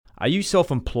Are you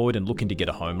self-employed and looking to get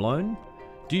a home loan?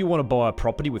 Do you want to buy a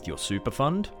property with your super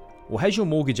fund? Or has your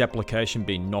mortgage application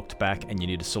been knocked back and you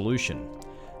need a solution?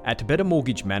 At Better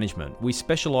Mortgage Management, we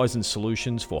specialise in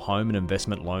solutions for home and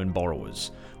investment loan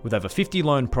borrowers. With over 50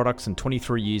 loan products and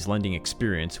 23 years lending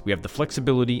experience, we have the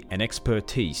flexibility and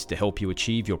expertise to help you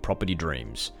achieve your property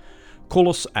dreams. Call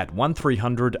us at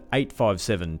 1300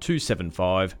 857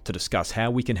 275 to discuss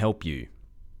how we can help you.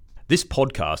 This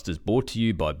podcast is brought to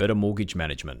you by Better Mortgage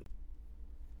Management.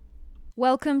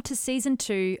 Welcome to Season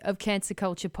 2 of Cancer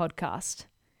Culture Podcast.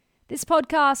 This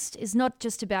podcast is not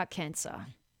just about cancer.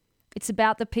 It's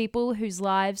about the people whose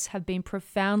lives have been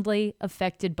profoundly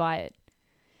affected by it.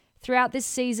 Throughout this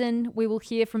season, we will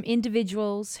hear from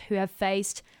individuals who have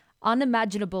faced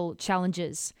unimaginable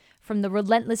challenges, from the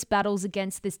relentless battles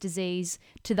against this disease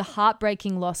to the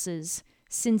heartbreaking losses,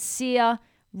 sincere,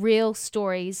 real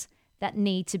stories that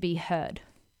need to be heard.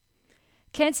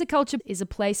 Cancer Culture is a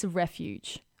place of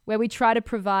refuge where we try to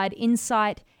provide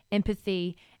insight,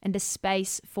 empathy, and a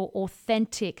space for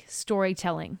authentic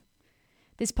storytelling.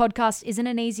 This podcast isn't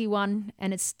an easy one,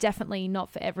 and it's definitely not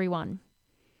for everyone.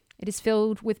 It is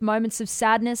filled with moments of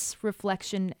sadness,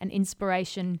 reflection, and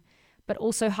inspiration, but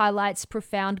also highlights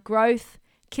profound growth,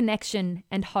 connection,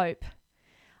 and hope.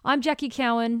 I'm Jackie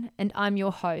Cowan, and I'm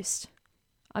your host.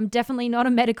 I'm definitely not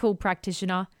a medical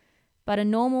practitioner, but a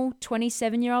normal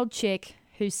 27-year-old chick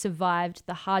who survived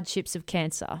the hardships of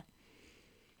cancer.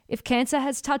 If cancer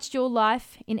has touched your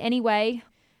life in any way,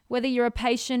 whether you're a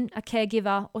patient, a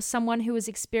caregiver, or someone who has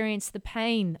experienced the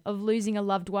pain of losing a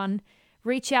loved one,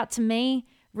 reach out to me,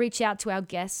 reach out to our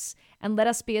guests, and let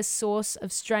us be a source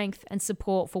of strength and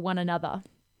support for one another.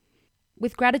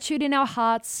 With gratitude in our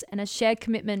hearts and a shared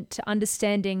commitment to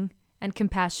understanding and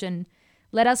compassion,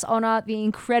 let us honour the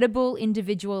incredible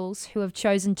individuals who have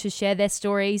chosen to share their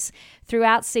stories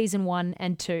throughout Season 1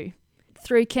 and 2.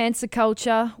 Through Cancer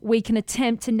Culture, we can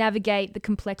attempt to navigate the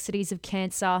complexities of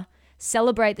cancer,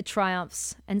 celebrate the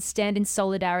triumphs, and stand in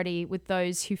solidarity with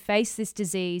those who face this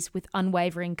disease with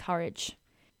unwavering courage.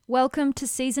 Welcome to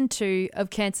Season 2 of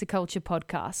Cancer Culture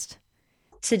Podcast.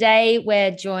 Today,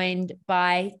 we're joined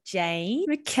by Jane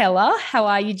McKellar. How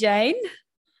are you, Jane?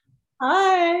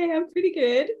 Hi, I'm pretty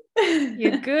good.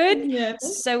 You're good? Yeah.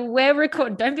 So we're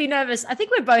recording. Don't be nervous. I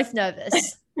think we're both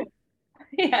nervous.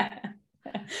 Yeah.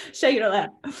 Shake it all out.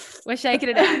 We're shaking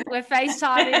it out. We're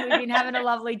FaceTiming. We've been having a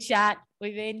lovely chat.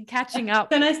 We've been catching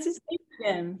up. So nice to see you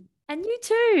again. And you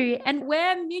too. And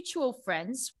we're mutual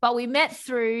friends, but we met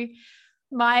through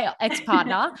my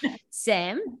ex-partner,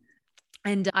 Sam.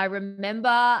 And I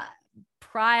remember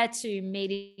prior to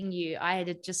meeting you, I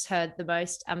had just heard the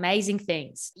most amazing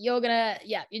things. You're gonna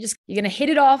hit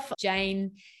it off.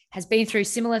 Jane has been through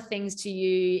similar things to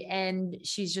you, and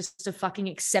she's just a fucking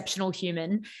exceptional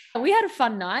human. We had a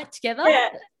fun night together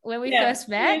when we first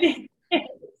met,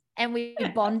 and we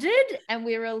bonded, and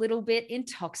we were a little bit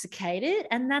intoxicated,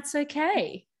 and that's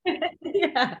okay.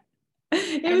 It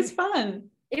was fun.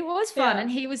 It was fun. And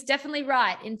he was definitely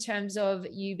right in terms of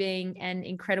you being an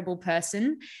incredible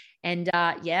person. And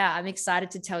I'm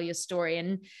excited to tell your story.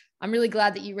 And I'm really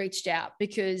glad that you reached out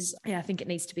because I think it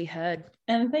needs to be heard.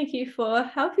 And thank you for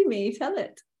helping me tell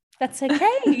it. That's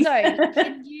okay. So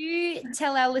can you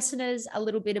tell our listeners a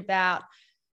little bit about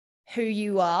who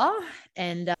you are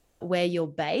and where you're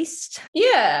based?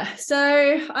 Yeah.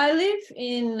 So I live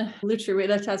in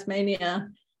Lutruwita, Tasmania,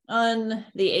 on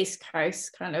the east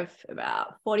coast, kind of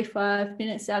about 45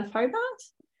 minutes out of Hobart,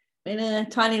 in a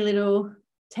tiny little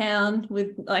town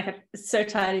with so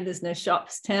tiny there's no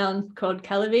shops town called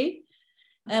Cultivates.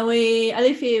 And I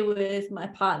live here with my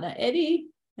partner Eddie,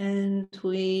 and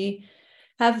we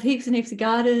have heaps and heaps of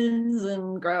gardens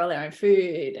and grow all our own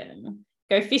food and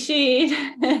go fishing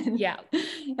and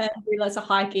do lots of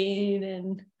hiking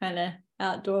and kind of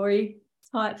outdoory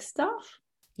type stuff.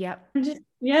 We're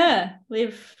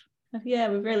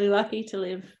really lucky to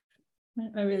live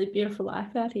a really beautiful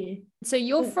life out here. So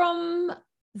you're from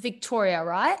Victoria,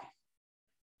 right?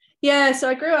 Yeah, so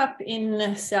I grew up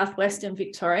in southwestern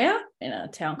Victoria in a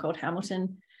town called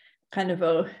Hamilton, kind of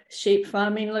a lot of sheep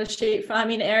farming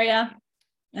area,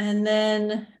 and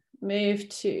then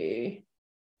moved to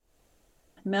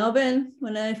Melbourne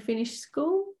when I finished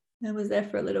school. I was there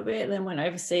for a little bit, then went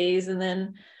overseas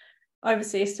to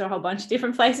a whole bunch of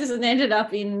different places, and ended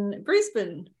up in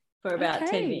Brisbane for about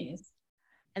 10 years.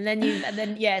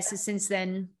 So since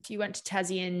then you went to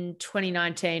Tassie in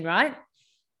 2019, right?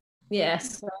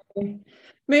 Yes. So I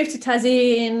moved to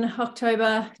Tassie in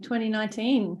October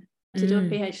 2019 to do a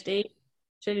PhD,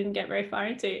 which I didn't get very far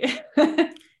into.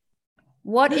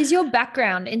 What is your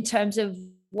background in terms of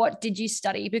What did you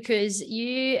study? Because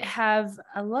you've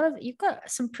got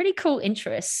some pretty cool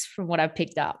interests from what I've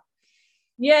picked up.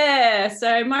 Yeah,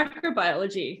 so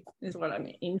microbiology is what I'm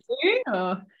into,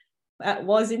 or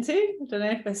was into. I don't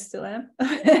know if I still am.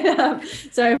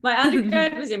 So my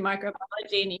undergrad was in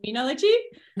microbiology and immunology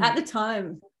at the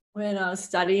time when I was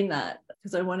studying that,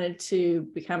 because I wanted to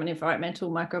become an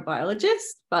environmental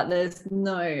microbiologist, but there's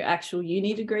no actual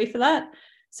uni degree for that.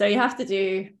 So you have to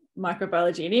do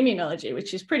microbiology and immunology,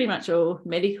 which is pretty much all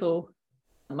medical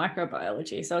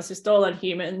microbiology. So it's just all on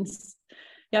humans.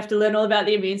 You have to learn all about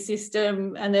the immune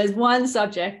system. And there's one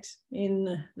subject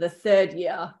in the third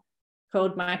year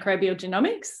called microbial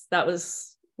genomics. That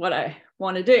was what I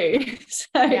want to do. So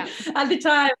at the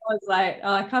time I was like,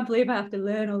 oh, I can't believe I have to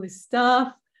learn all this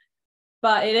stuff.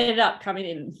 But it ended up coming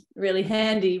in really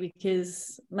handy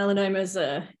because melanoma is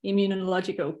an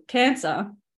immunological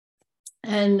cancer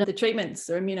and the treatments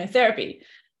are immunotherapy.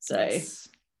 So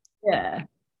yeah.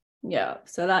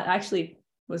 So that actually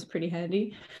was pretty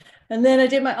handy. And then I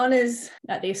did my honours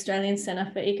at the Australian Centre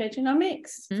for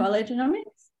Ecogenomics,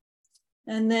 phylogenomics,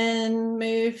 and then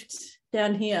moved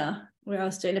down here where I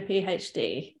was doing a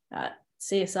PhD at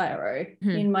CSIRO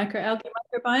in microalgae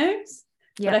microbiomes.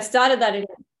 But I started that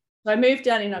I moved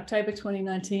down in October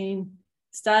 2019,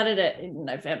 started it in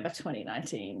November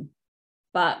 2019.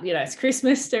 But, it's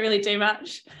Christmas, don't really do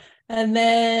much. And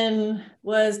then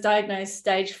was diagnosed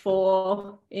stage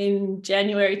 4 in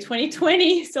January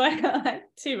 2020. So I got like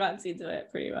 2 months into it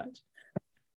pretty much.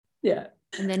 Yeah.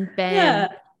 And then bam.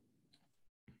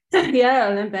 Yeah,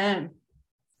 and then bam.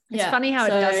 It's funny how it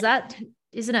does that,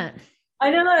 isn't it? I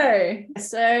know.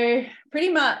 So pretty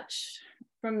much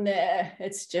from there,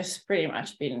 it's just pretty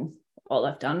much been all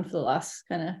I've done for the last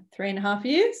kind of 3.5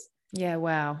 years. Yeah,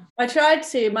 wow. I tried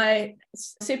to, my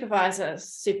supervisor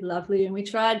is super lovely, and we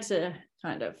tried to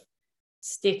kind of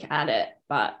stick at it,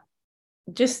 but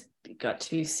just got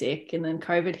too sick, and then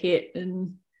COVID hit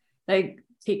and they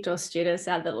kicked all students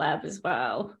out of the lab as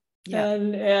well. Yeah.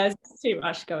 And it's too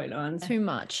much going on. Too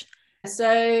much.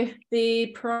 So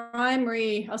I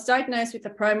was diagnosed with the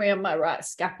primary on my right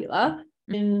scapula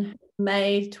in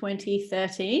May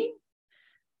 2013.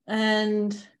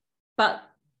 But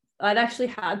I'd actually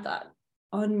had that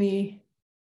on me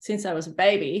since I was a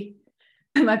baby.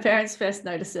 My parents first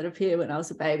noticed it appear when I was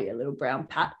a baby, a little brown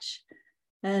patch.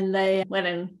 And they went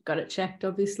and got it checked,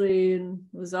 obviously, and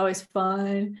it was always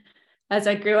fine. As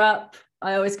I grew up,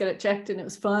 I always got it checked and it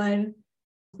was fine.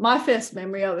 My first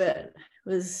memory of it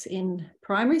was in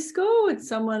primary school, and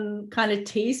someone kind of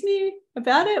teased me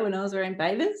about it when I was wearing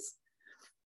bathers.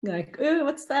 Like, oh,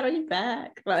 what's that on your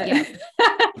back? Like, yeah.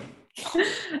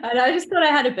 And I just thought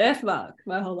I had a birthmark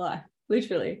my whole life,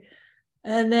 literally.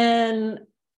 And then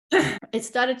it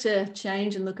started to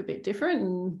change and look a bit different.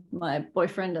 And my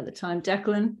boyfriend at the time,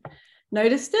 Declan,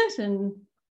 noticed it. And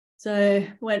so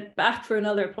went back for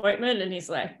another appointment, and he's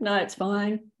like, no, it's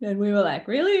fine. And we were like,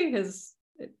 really? Because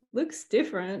it looks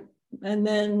different. And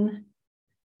then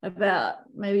about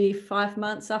maybe 5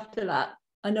 months after that,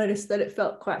 I noticed that it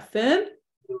felt quite firm,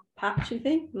 little patchy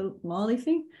thing, little molly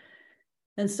thing.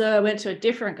 And so I went to a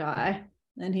different guy,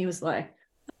 and he was like,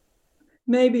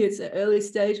 maybe it's an early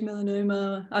stage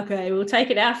melanoma. Okay, we'll take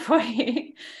it out for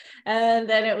you. And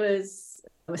then it was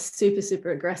super,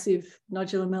 super aggressive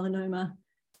nodular melanoma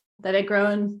that had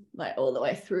grown like all the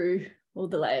way through all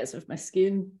the layers of my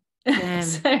skin.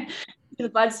 So the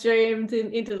bloodstream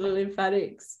into the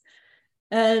lymphatics.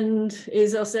 And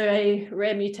is also a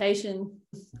rare mutation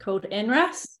called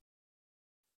NRAS.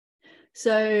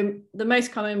 So the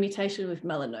most common mutation with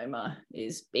melanoma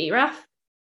is BRAF.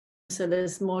 So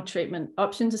there's more treatment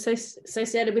options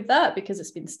associated with that because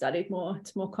it's been studied more.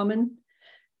 It's more common.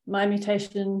 My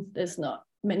mutation, there's not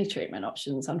many treatment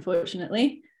options,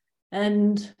 unfortunately.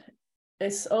 And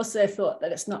it's also thought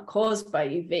that it's not caused by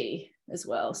UV as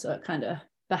well. So it kind of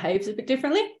behaves a bit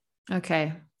differently.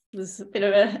 Okay. It was a bit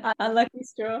of an unlucky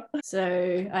straw.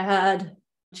 So I had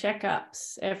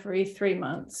checkups every 3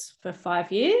 months for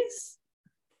 5 years.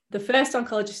 The first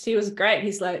oncologist, he was great.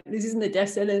 He's like, this isn't a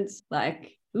death sentence.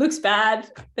 Like, looks bad.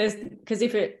 Because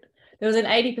there was an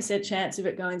 80% chance of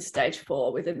it going stage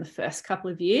 4 within the first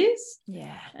couple of years.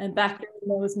 Yeah. And back then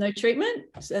there was no treatment.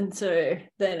 And so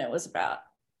then it was about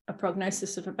a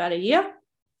prognosis of about a year.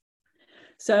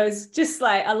 So it's just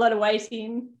like a lot of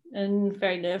waiting and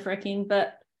very nerve-wracking.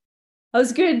 But I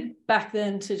was good back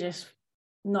then to just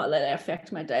not let it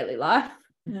affect my daily life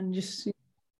and just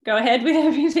go ahead with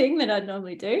everything that I'd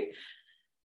normally do.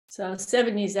 So I was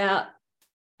 7 years out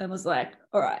and was like,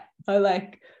 all right,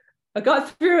 I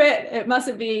got through it. It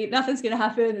mustn't be, nothing's going to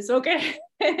happen. It's all good.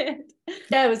 Yeah,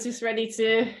 I was just ready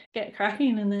to get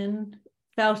cracking. And then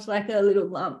felt like a little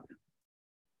lump,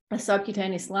 a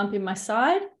subcutaneous lump in my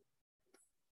side.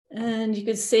 And you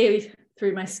could see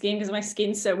through my skin because my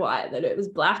skin's so white that it was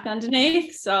black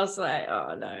underneath. So I was like,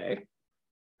 oh no.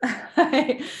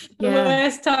 The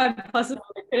worst time possible.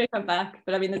 I could have come back,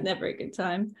 but I mean, there's never a good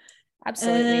time.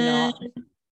 Absolutely not.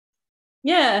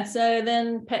 Yeah, so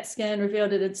then PET scan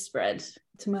revealed it had spread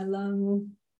to my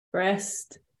lung,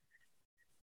 breast,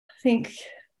 I think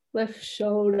left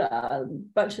shoulder, a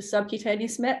bunch of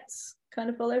subcutaneous mets kind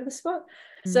of all over the spot.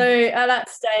 So at that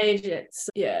stage, it's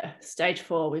stage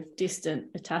 4 with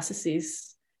distant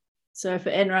metastases. So for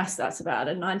NRAS, that's about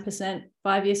a 9%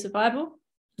 5-year survival.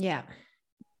 Yeah.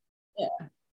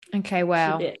 Okay,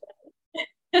 wow. Yeah.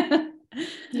 But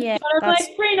I'm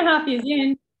like 3.5 years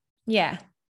in. Yeah.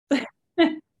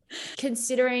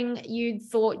 Considering you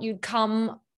thought you'd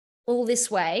come all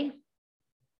this way,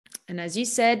 and as you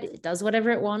said, it does whatever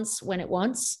it wants when it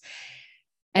wants,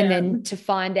 and then to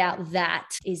find out that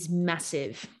is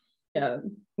massive.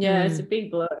 It's a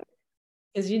big blow,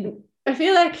 because I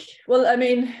feel like, well, I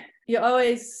mean, you're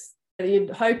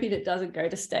hoping it doesn't go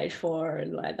to stage 4,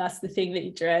 and like that's the thing that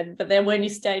you dread. But then when you're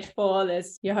stage 4,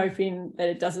 you're hoping that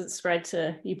it doesn't spread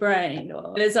to your brain,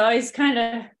 or there's always kind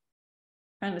of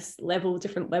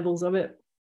different levels of it.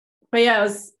 But yeah, I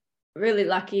was really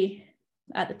lucky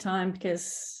at the time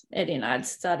because Eddie and I had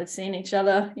started seeing each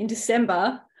other in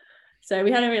December. So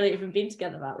we hadn't really even been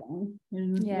together that long.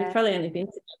 We've probably only been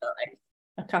together like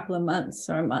a couple of months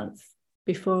or a month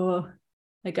before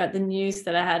I got the news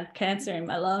that I had cancer in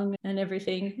my lung and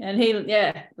everything. And he,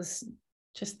 was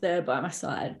just there by my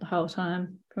side the whole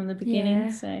time from the beginning.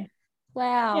 Yeah. So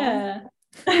wow. Yeah.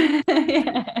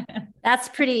 That's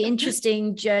pretty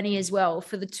interesting journey as well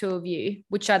for the two of you,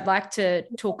 which I'd like to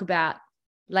talk about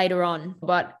later on.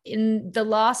 But in the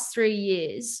last 3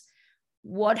 years,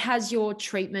 what has your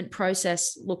treatment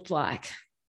process looked like?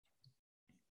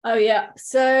 Oh, yeah.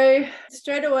 So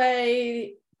straight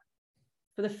away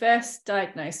for the first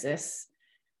diagnosis,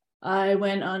 I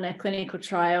went on a clinical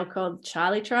trial called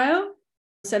Charlie trial.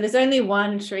 So there's only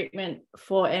one treatment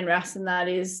for NRAS, and that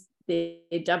is the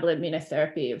double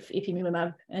immunotherapy of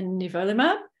ipilimumab and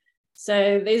nivolumab.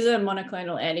 So these are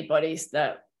monoclonal antibodies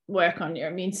that work on your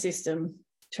immune system,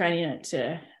 training it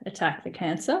to attack the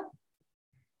cancer.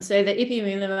 So the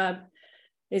ipilimumab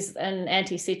is an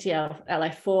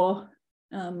anti-CTLA4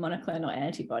 monoclonal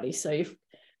antibody. So you've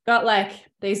got like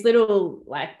these little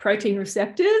like protein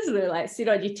receptors that like sit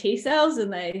on your T cells,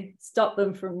 and they stop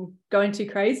them from going too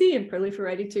crazy and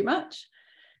proliferating too much.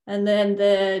 And then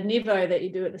the Nivo that you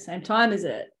do at the same time as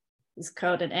it is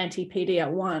called an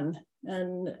anti-PD-L1.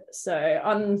 And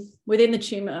so within the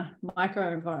tumor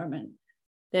microenvironment,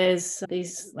 there's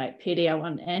these like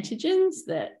PD-L1 antigens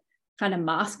that kind of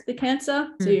mask the cancer,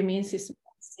 so your immune system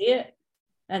can't see it.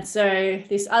 And so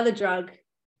this other drug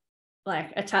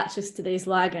like attaches to these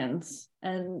ligands,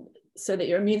 and so that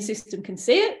your immune system can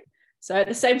see it. So at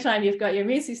the same time, you've got your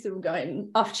immune system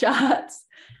going off charts,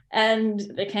 and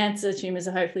the cancer tumors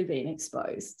are hopefully being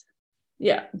exposed.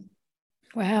 Yeah.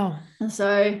 Wow. And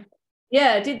so,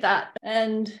 I did that,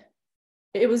 and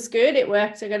it was good. It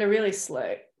worked. I got a really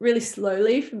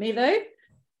slowly for me though.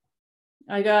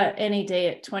 I got NED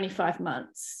at 25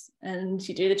 months, and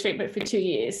you do the treatment for 2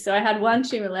 years. So I had one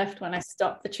tumor left when I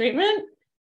stopped the treatment,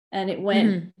 and it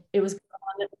was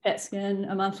gone at the PET scan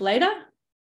a month later,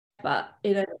 but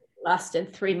it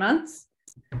lasted 3 months.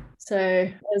 So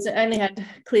I only had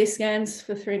clear scans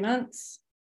for 3 months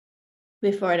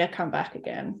before it had come back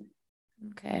again.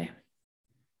 Okay.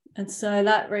 And so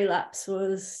that relapse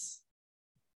was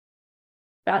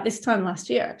about this time last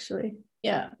year, actually.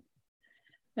 Yeah.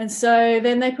 And so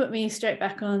then they put me straight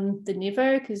back on the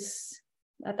Nivo, because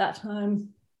at that time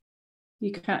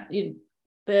the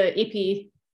IPI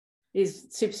is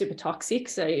super, super toxic.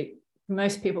 So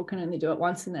most people can only do it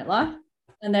once in their life.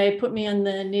 And they put me on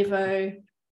the Nivo,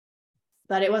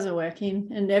 but it wasn't working.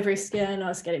 And every scan I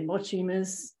was getting more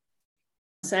tumors.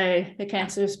 So the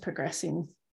cancer was progressing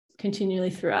continually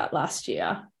throughout last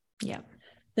year. Yeah.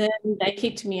 Then they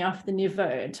kicked me off the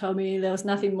Nivo and told me there was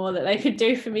nothing more that they could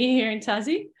do for me here in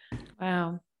Tassie.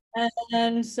 Wow.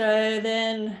 And so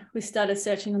then we started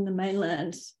searching on the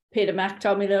mainland. Peter Mack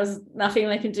told me there was nothing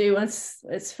they can do once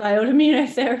it's failed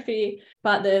immunotherapy,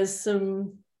 but there's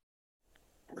some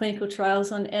clinical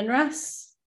trials on NRAS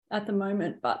at the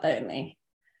moment, but they only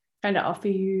kind of offer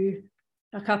you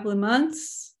a couple of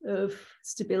months of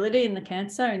stability in the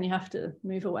cancer, and you have to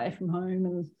move away from home,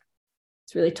 and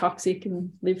it's really toxic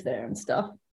and live there and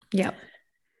stuff. Yeah.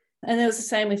 And it was the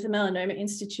same with the Melanoma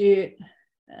Institute.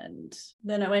 And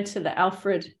then I went to the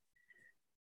Alfred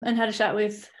and had a chat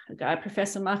with a guy,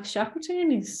 Professor Mark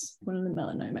Shackleton. He's one of the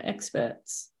melanoma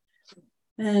experts,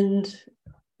 and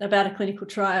about a clinical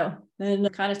trial. And I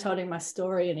kind of told him my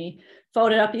story, and he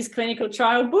folded up his clinical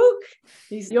trial book.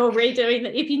 You're redoing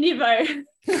the Ipi-Nivo.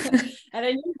 And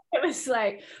I knew it was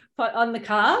like on the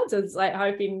cards. I was like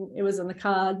hoping it was on the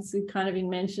cards. It kind of been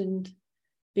mentioned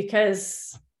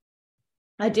because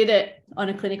I did it on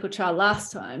a clinical trial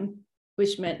last time,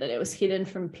 which meant that it was hidden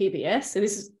from PBS. So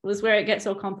this was where it gets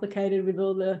all complicated with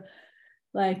all the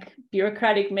like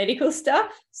bureaucratic medical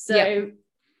stuff. So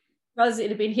because it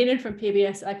had been hidden from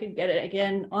PBS, I could get it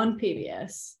again on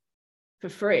PBS for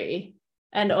free.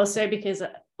 And also because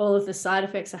all of the side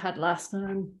effects I had last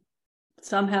time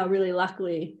somehow really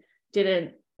luckily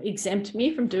didn't exempt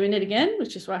me from doing it again,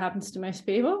 which is what happens to most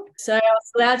people. So I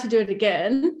was allowed to do it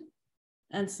again.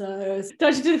 And so I was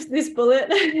dodged this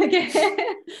bullet again.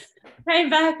 Came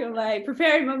back, I'm like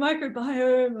preparing my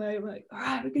microbiome. I'm like, all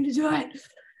right, we're going to do it.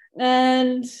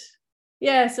 And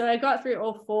yeah, so I got through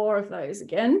all 4 of those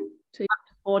again,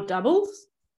 4 doubles,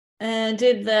 and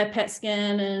did the PET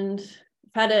scan and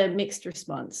had a mixed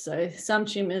response. So some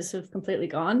tumors have completely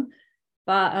gone,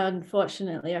 but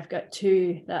unfortunately I've got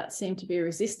 2 that seem to be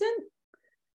resistant.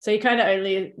 So you kind of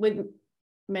only, with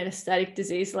metastatic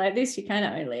disease like this, you're kind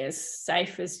of only as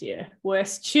safe as your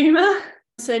worst tumor.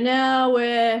 So now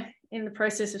we're in the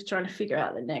process of trying to figure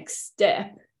out the next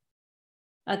step.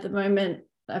 At the moment,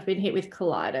 I've been hit with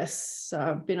colitis, so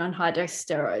I've been on high dose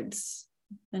steroids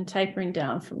and tapering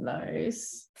down from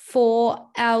those. For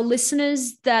our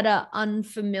listeners that are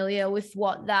unfamiliar with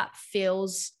what that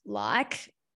feels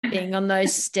like, being on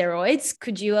those steroids,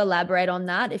 could you elaborate on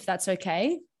that, if that's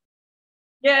okay?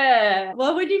 Yeah.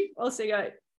 Well, when you've also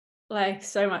got like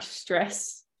so much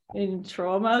stress and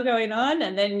trauma going on,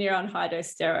 and then you're on high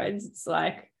dose steroids, it's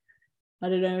like, I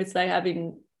don't know, it's like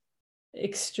having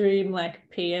extreme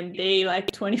like PMD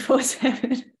like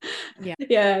 24/7.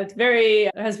 Yeah,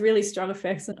 it has really strong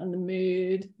effects on the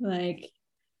mood. Like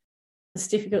it's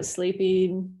difficult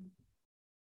sleeping.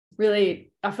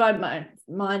 Really, I find my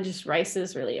mind just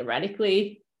races really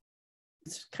erratically.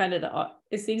 It's kind of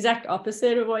it's the exact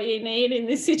opposite of what you need in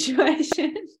this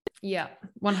situation. Yeah,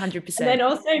 100%. And then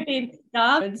also being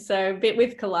starved. And so a bit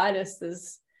with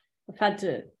colitis, can't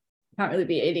really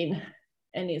be eating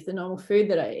any of the normal food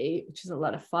that I eat, which is a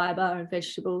lot of fiber and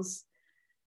vegetables.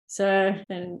 So,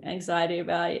 and anxiety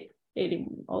about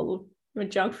eating all the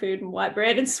junk food and white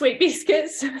bread and sweet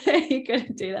biscuits. So you got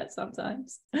to do that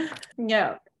sometimes.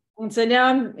 Yeah. And so now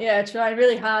I'm trying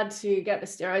really hard to get the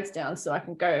steroids down so I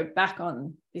can go back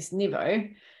on this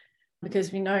Nivo,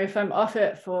 because we know if I'm off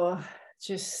it for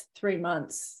just 3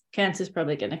 months, cancer's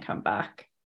probably going to come back.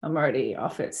 I'm already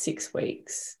off it 6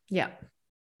 weeks. Yeah.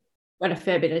 Got a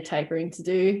fair bit of tapering to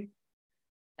do.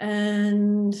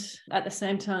 And at the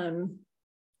same time,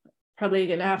 probably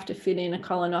going to have to fit in a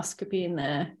colonoscopy in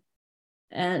there.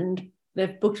 And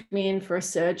they've booked me in for a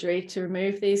surgery to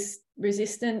remove these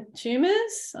resistant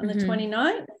tumors on the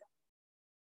 29th.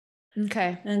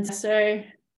 Okay. And so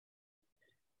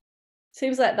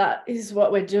seems like that is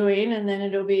what we're doing. And then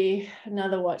it'll be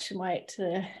another watch and wait to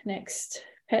the next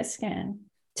PET scan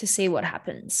to see what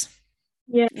happens.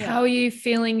 Yeah. How are you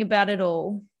feeling about it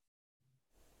all?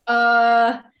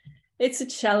 It's a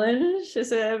challenge.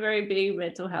 It's a very big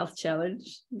mental health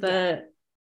challenge. The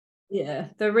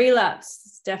relapse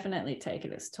has definitely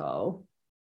taken its toll.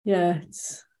 Yeah,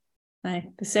 it's like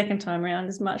the second time around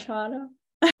is much harder.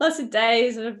 Lots of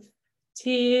days of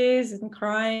tears and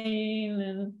crying,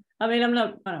 and I mean I'm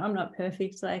not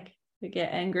perfect. Like I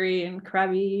get angry and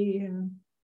crabby and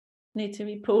need to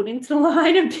be pulled into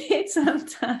line a bit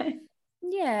sometimes.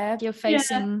 Yeah, you're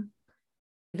facing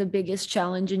the biggest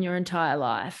challenge in your entire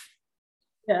life.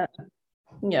 Yeah.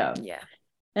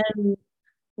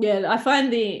 And I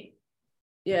find the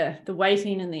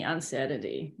waiting and the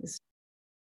uncertainty is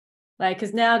like,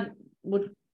 because now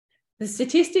the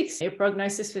statistics, your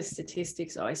prognosis for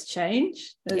statistics always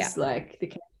change as like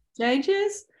the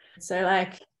changes. So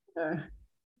like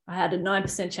I had a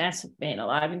 9% chance of being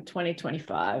alive in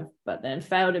 2025, but then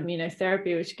failed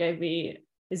immunotherapy, which gave me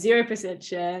a 0%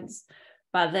 chance,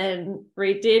 but then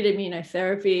redid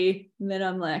immunotherapy. And then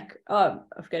I'm like, oh,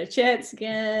 I've got a chance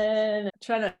again. I'm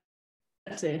trying not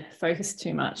to focus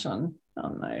too much on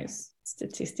those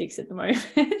statistics at the moment.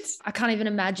 I can't even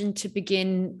imagine to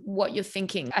begin what you're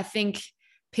thinking. I think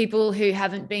people who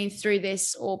haven't been through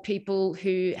this, or people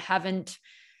who haven't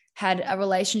had a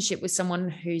relationship with someone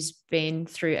who's been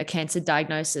through a cancer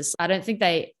diagnosis, I don't think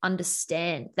they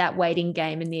understand that waiting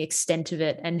game and the extent of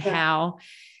it, and how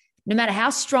no matter how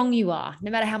strong you are,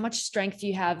 no matter how much strength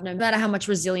you have, no matter how much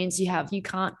resilience you have, you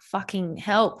can't fucking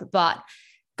help but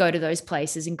go to those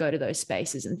places and go to those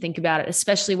spaces and think about it,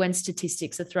 especially when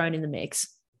statistics are thrown in the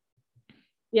mix.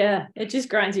 Yeah, it just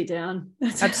grinds you down.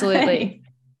 Absolutely.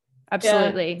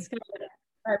 Absolutely. Yeah,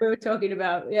 like we were talking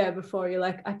about, before, you're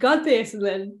like, I got this, and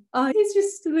then, he's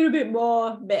just a little bit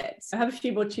more mets. I have a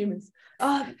few more tumors.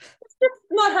 Let's just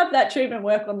not have that treatment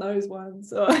work on those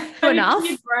ones. Or enough.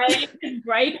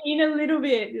 break in a little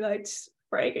bit. You're like, just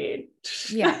break in.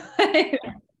 Yeah.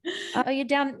 You're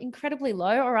down incredibly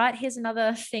low. All right, here's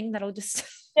another thing that'll just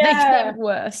make it even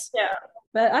worse. Yeah.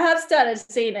 But I have started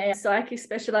seeing a psych who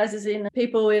specializes in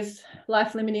people with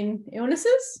life-limiting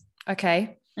illnesses.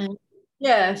 Okay. And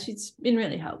yeah, she's been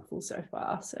really helpful so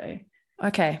far. So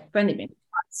okay, I've only been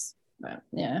twice, but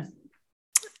yeah.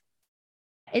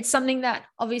 It's something that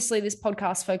obviously this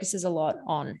podcast focuses a lot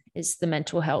on, is the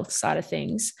mental health side of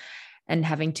things and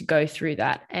having to go through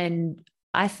that. And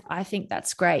I think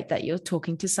that's great that you're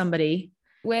talking to somebody.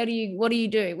 What do you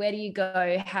do? Where do you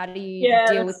go? How do you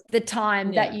deal with the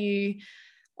time that you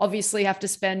obviously have to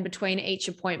spend between each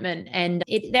appointment? And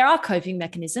there are coping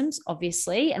mechanisms,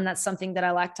 obviously, and that's something that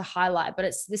I like to highlight, but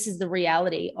this is the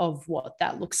reality of what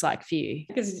that looks like for you.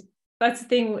 Because that's the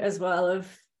thing as well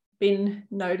I've been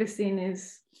noticing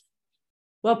is,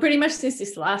 well, pretty much since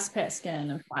this last PET scan,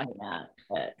 I'm finding out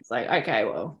that it's like, okay,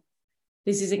 well,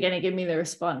 this isn't going to give me the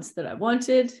response that I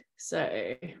wanted.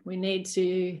 So we need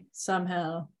to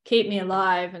somehow keep me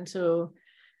alive until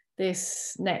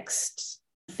this next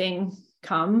thing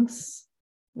comes,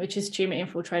 which is tumor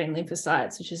infiltrating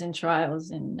lymphocytes, which is in trials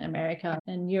in America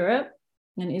and Europe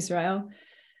and Israel.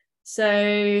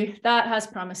 So that has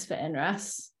promise for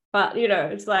NRAS. But,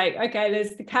 it's like, okay,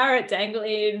 there's the carrot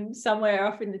dangling somewhere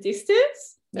off in the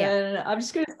distance. Yeah. And I'm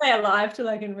just going to stay alive till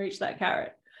I can reach that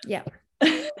carrot. Yeah.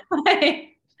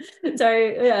 So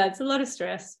yeah, it's a lot of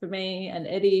stress for me and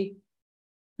Eddie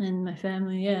and my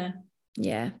family.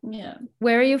 Yeah.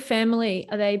 Where are your family?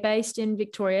 Are they based in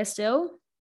Victoria still?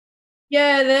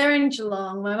 Yeah, they're in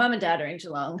Geelong. My mum and dad are in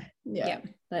Geelong. Yeah.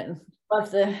 They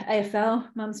love the AFL.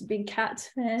 Mum's a big Cats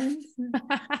fan.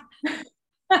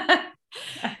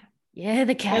 Yeah,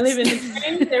 the Cats. They live in the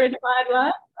dreams. They're in the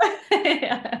life.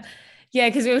 Yeah,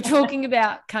 because we were talking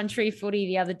about country footy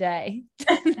the other day.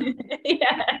 I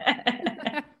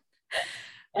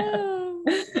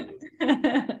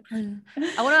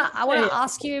want to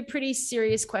ask you a pretty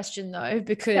serious question though,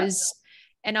 because,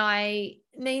 and I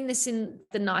mean this in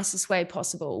the nicest way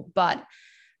possible, but,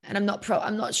 and I'm not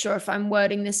sure if I'm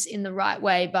wording this in the right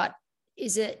way, but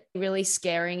is it really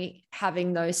scary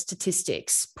having those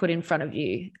statistics put in front of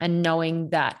you and knowing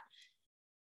that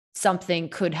something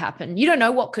could happen? You don't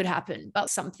know what could happen, but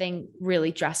something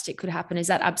really drastic could happen. Is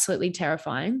that absolutely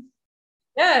terrifying?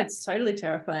 Yeah, it's totally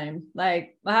terrifying.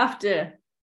 Like I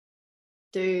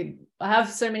have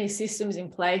so many systems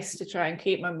in place to try and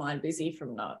keep my mind busy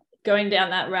from not going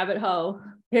down that rabbit hole,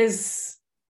 because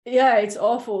it's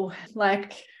awful.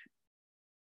 Like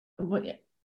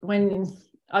when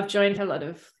I've joined a lot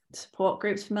of support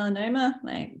groups for melanoma,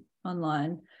 like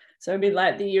online. So it'd be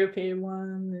like the European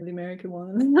one, the American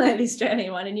one, like the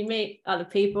Australian one, and you meet other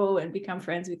people and become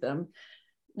friends with them.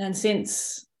 And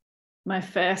since my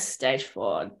first stage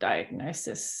 4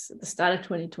 diagnosis at the start of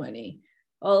 2020,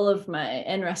 all of my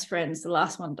NRAS friends, the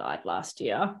last one died last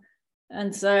year.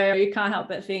 And so you can't help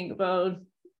but think, well,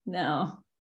 now,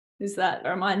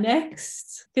 am I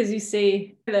next? Because you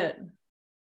see that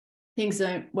things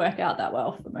don't work out that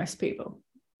well for most people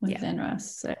with NRAS.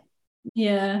 So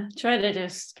try to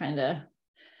just kind of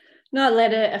not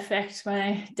let it affect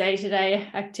my day-to-day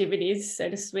activities, so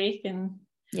to speak. And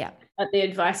at the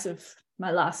advice of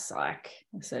my last psych,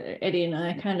 so Eddie and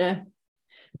I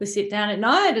we sit down at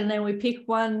night and then we pick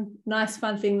one nice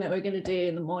fun thing that we're going to do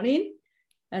in the morning.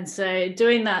 And so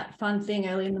doing that fun thing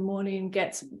early in the morning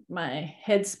gets my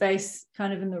headspace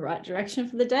kind of in the right direction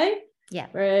for the day. Yeah.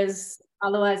 Whereas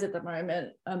otherwise at the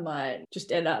moment, I might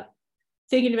just end up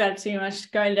thinking about it too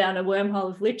much, going down a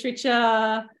wormhole of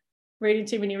literature, reading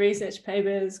too many research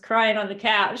papers, crying on the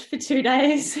couch for 2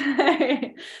 days. So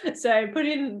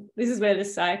this is where the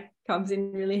psych comes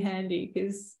in really handy,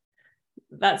 because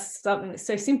that's something that's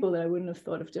so simple that I wouldn't have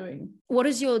thought of doing. What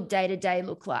does your day-to-day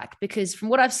look like? Because from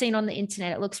what I've seen on the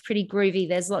internet, it looks pretty groovy.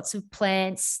 There's lots of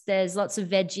plants, there's lots of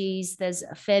veggies, there's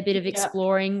a fair bit of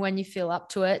exploring when you feel up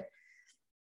to it.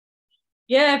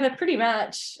 Yeah, but pretty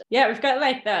much. Yeah, we've got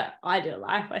like the ideal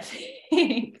life, I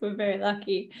think. We're very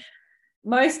lucky.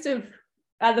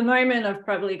 At the moment, I've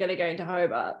probably got to go into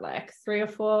Hobart like 3 or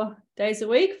 4 days a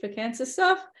week for cancer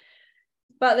stuff.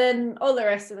 But then all the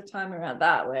rest of the time around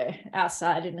that, we're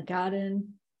outside in the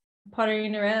garden,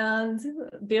 pottering around,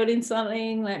 building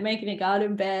something, like making a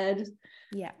garden bed.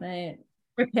 Yeah. Like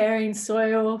preparing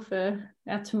soil for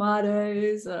our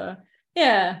tomatoes, or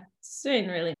just doing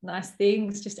really nice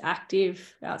things, just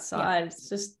active outside. It's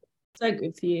just so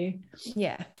good for you.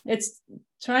 Yeah. It's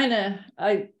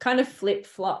I kind of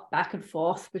flip-flop back and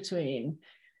forth between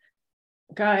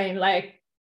going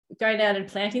out and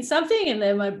planting something and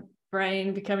then my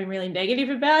brain becoming really negative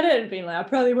about it and being like, I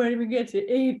probably won't even get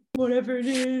to eat whatever it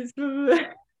is.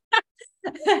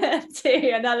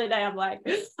 Another day I'm like,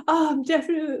 I'm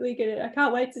definitely I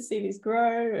can't wait to see this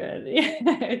grow. And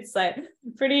it's like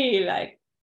pretty like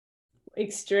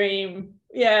extreme.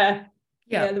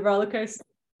 The roller coaster.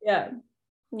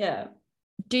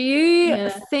 Do you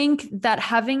think that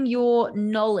having your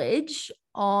knowledge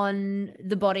on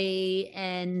the body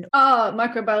and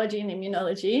microbiology and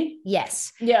immunology?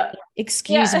 Yes. Yeah.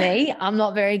 Excuse me, I'm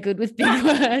not very good with big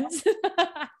words.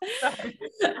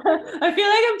 I feel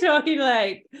like I'm talking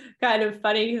like kind of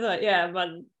funny. Like, I'm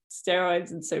on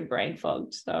steroids and so brain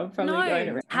fogged. So I'm probably going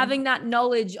around. Having that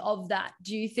knowledge of that,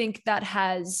 do you think that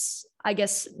has, I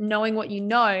guess, knowing what you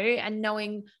know and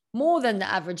knowing more than the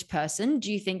average person,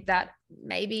 do you think that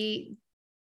maybe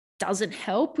doesn't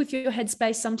help with your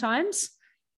headspace sometimes?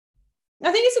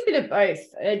 I think it's a bit of both.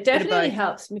 It definitely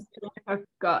helps me feel like I've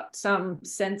got some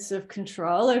sense of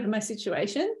control over my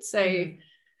situation. So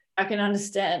I can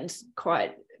understand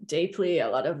quite deeply a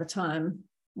lot of the time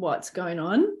what's going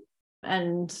on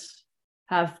and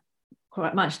have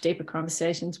quite much deeper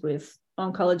conversations with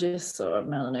oncologists or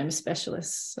melanoma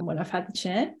specialists when I've had the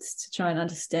chance to try and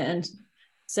understand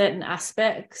certain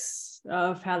aspects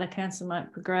of how the cancer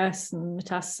might progress and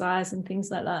metastasize and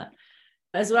things like that,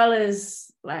 as well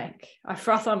as like I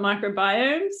froth on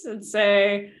microbiomes. And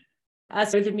so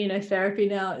as with immunotherapy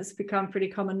now, it's become pretty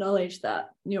common knowledge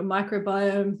that your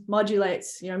microbiome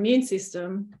modulates your immune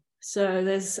system. So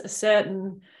there's a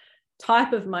certain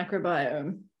type of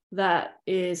microbiome that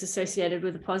is associated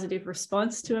with a positive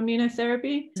response to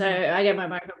immunotherapy. So I get my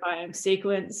microbiome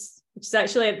sequence, which is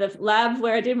actually at the lab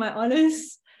where I did my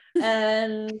honors.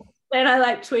 And then I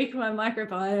like tweak my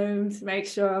microbiome to make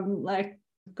sure I'm like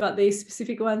got these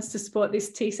specific ones to support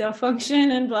this T cell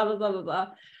function and blah, blah, blah, blah, blah.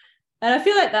 And I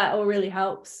feel like that all really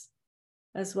helps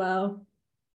as well.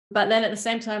 But then at the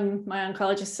same time, my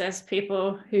oncologist says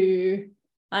people who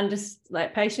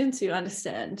patients who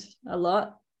understand a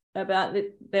lot about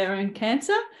their own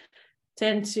cancer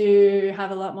tend to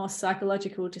have a lot more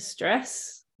psychological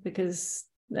distress because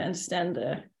they understand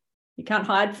you can't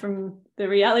hide from the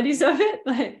realities of it.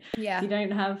 Like you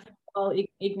don't have all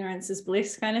ignorance is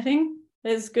bliss kind of thing.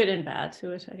 There's good and bad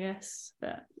to it, I guess.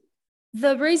 But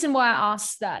the reason why I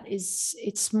asked that is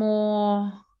it's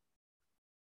more,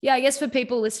 I guess for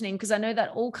people listening, because I know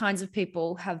that all kinds of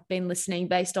people have been listening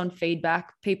based on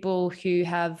feedback, people who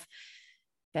have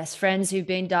best friends who've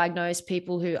been diagnosed,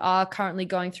 people who are currently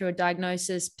going through a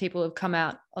diagnosis, people who've come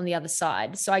out on the other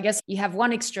side. So I guess you have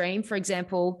one extreme, for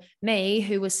example, me,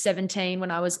 who was 17 when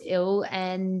I was ill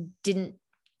and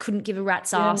couldn't give a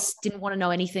rat's ass, didn't want to know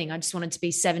anything. I just wanted to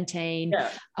be 17.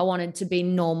 I wanted to be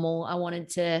normal. I wanted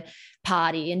to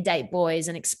party and date boys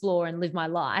and explore and live my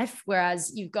life.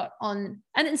 Whereas you've got and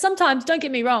sometimes, don't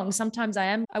get me wrong, sometimes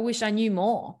I wish I knew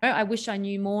more. I wish I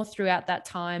knew more throughout that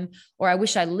time, or I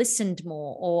wish I listened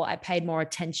more, or I paid more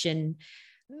attention.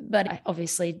 But I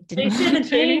obviously didn't.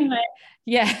 17,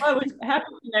 how could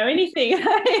you know anything?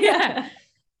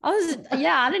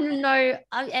 I didn't know.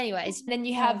 Anyways, then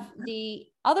you have the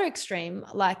other extreme,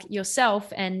 like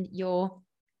yourself, and you're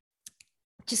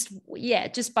just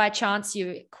by chance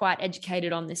you're quite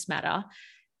educated on this matter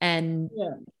and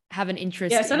have an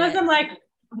interest. Yeah, sometimes I'm like,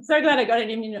 I'm so glad I got an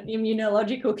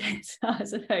immunological cancer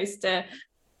as opposed to,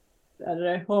 I don't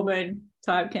know, hormone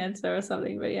type cancer or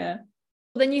something. But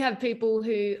then you have people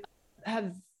who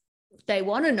they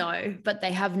want to know, but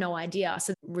they have no idea.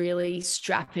 So really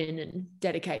strap in and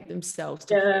dedicate themselves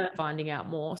to finding out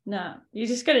more. No, you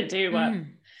just got to do what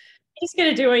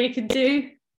you can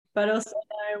do, but also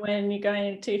know when you're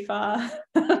going too far.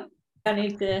 I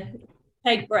need to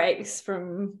take breaks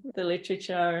from the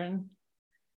literature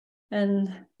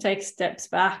and take steps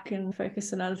back and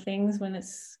focus on other things when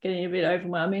it's getting a bit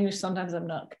overwhelming, which sometimes I'm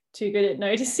not too good at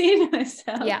noticing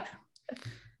myself.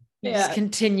 Just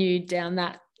continue down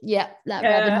that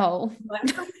rabbit hole.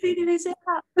 Like, I'm figuring this out.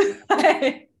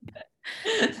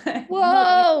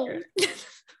 Whoa.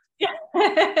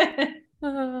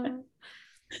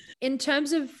 In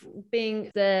terms of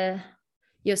being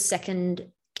your second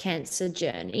cancer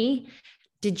journey,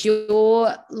 did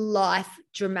your life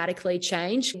dramatically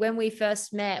change? When we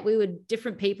first met, we were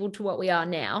different people to what we are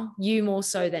now. You more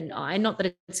so than I. Not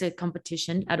that it's a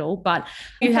competition at all, but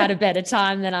you had a better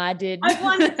time than I did. I've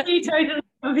won 3 titles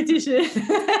competition.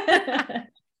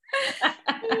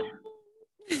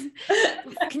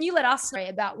 Can you let us know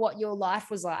about what your life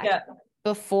was like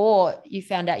before you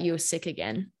found out you were sick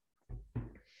again?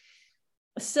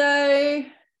 So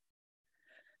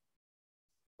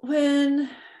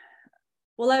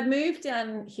I moved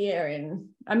down here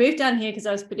because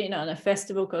I was putting on a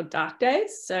festival called Dark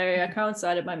Days. So I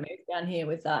coincided my move down here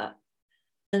with that.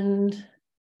 And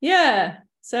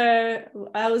so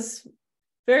I was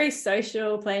very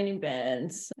social, playing in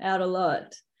bands, out a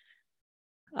lot.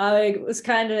 I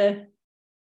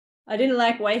didn't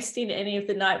like wasting any of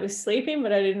the night with sleeping,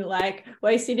 but I didn't like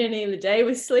wasting any of the day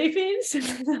with sleeping. So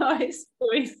I was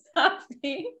doing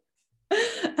something.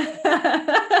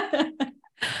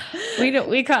 We don't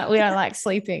like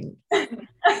sleeping.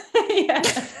 Yeah.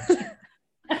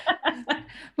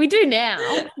 We do now.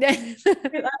 I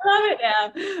love it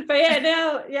now. But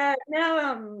now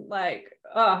I'm like,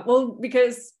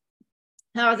 because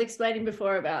how I was explaining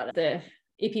before about the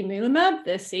ipilimumab,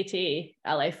 the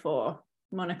CTLA4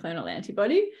 monoclonal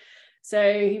antibody. So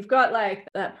you've got like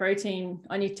that protein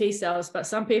on your T cells, but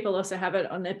some people also have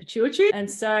it on their pituitary. And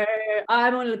so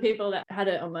I'm one of the people that had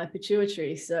it on my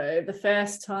pituitary. So the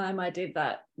first time I did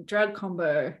that drug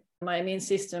combo, my immune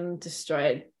system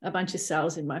destroyed a bunch of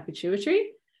cells in my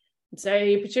pituitary. So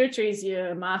your pituitary is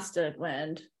your master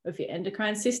gland of your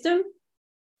endocrine system.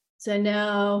 So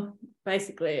now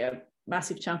basically a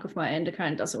massive chunk of my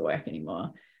endocrine doesn't work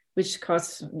anymore, which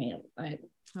costs me a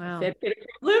fair bit of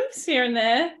problems here and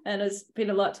there, and it's been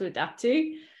a lot to adapt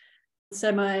to.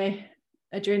 So my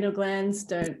adrenal glands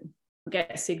don't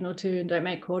get signal to and don't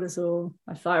make cortisol.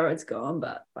 My thyroid's gone,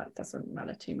 but that doesn't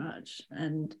matter too much.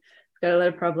 And I've got a lot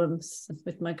of problems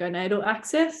with my gonadal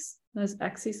axis, those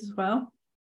axes as well.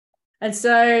 And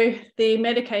so the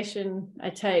medication I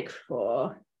take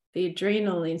for the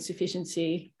adrenal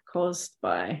insufficiency caused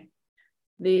by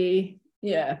my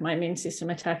immune system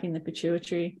attacking the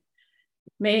pituitary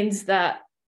means that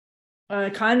I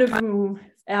kind of am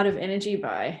out of energy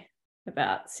by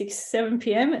about 6-7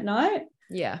 p.m. at night.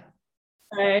 Yeah.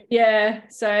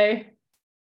 So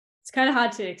it's kind of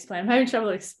hard to explain. I'm having trouble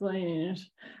explaining it.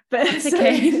 But it's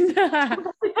okay.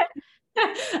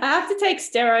 I have to take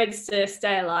steroids to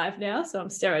stay alive now, so I'm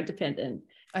steroid dependent.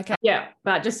 Okay. Yeah,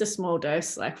 but just a small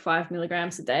dose, like 5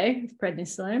 milligrams a day of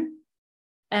prednisolone.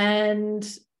 And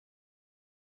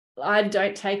I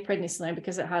don't take prednisolone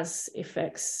because it has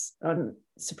effects on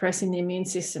suppressing the immune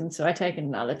system. So I take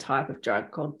another type of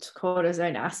drug called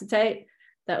cortisone acetate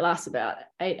that lasts about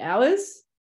 8 hours.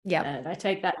 Yeah. And I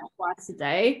take that twice a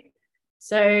day.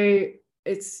 So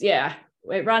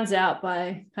it runs out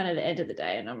by kind of the end of the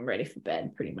day and I'm ready for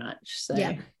bed pretty much. So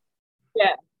the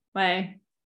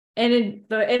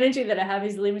energy that I have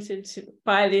is limited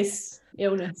by this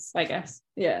illness, I guess.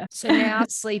 Yeah. So now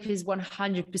sleep is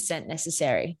 100%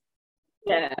 necessary.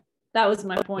 Yeah. That was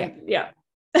my point. Yeah.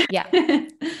 Yeah.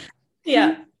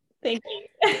 Yeah. Thank you.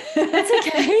 That's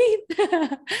okay.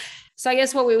 So I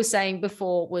guess what we were saying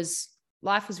before was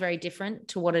life was very different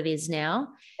to what it is now.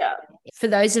 Yeah. For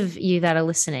those of you that are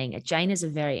listening, Jane is a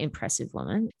very impressive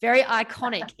woman, very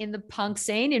iconic in the punk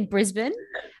scene in Brisbane.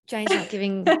 Jane's not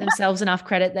giving themselves enough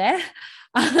credit there.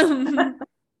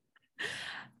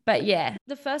 But yeah,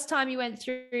 the first time you went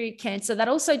through cancer, that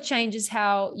also changes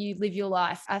how you live your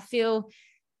life. I feel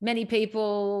many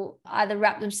people either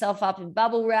wrap themselves up in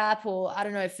bubble wrap or I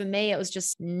don't know, for me, it was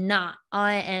just,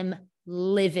 I am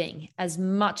living as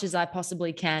much as I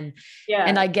possibly can. Yeah.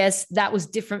 And I guess that was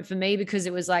different for me because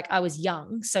it was like I was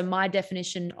young. So my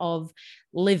definition of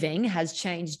living has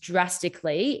changed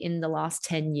drastically in the last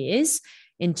 10 years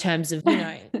in terms of,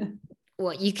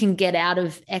 what you can get out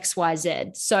of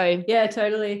XYZ. So yeah,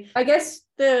 totally. I guess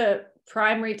the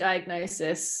primary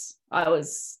diagnosis, I'm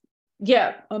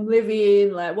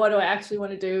living, like, what do I actually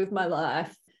want to do with my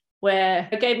life? Where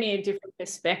it gave me a different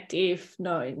perspective,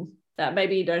 knowing that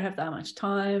maybe you don't have that much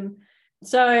time.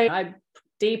 So I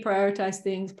prioritize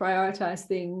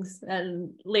things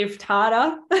and lived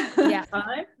harder. Yeah.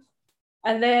 Time.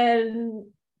 And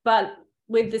then, but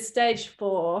with the stage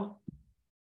 4,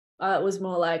 it was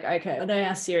more like, okay, I know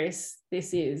how serious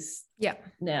this is. Yeah.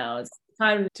 Now it's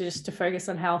time to focus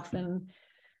on health and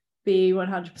be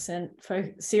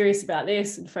 100% serious about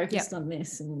this and focused on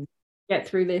this and get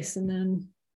through this and then,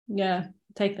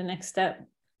 take the next step.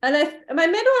 And my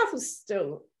mental health was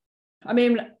still,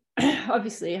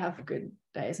 obviously you have good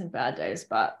days and bad days,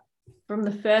 but from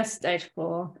the first stage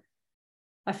 4,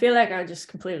 I feel like I just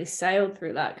completely sailed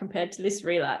through that compared to this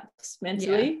relapse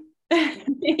mentally.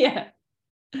 Yeah.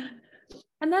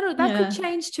 And that could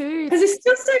change too. Because it's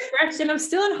still so fresh and I'm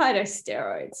still on high dose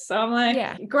steroids. So I'm like,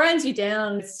 it grinds you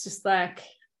down. It's just like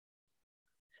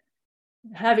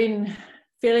having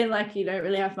feeling like you don't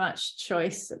really have much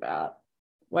choice about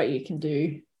what you can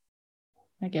do,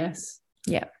 I guess.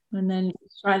 Yeah. And then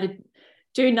try to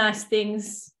do nice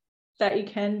things that you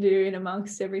can do in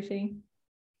amongst everything.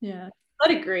 Yeah. A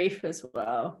lot of grief as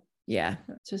well. Yeah.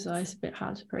 It's just always a bit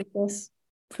hard to process.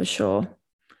 For sure.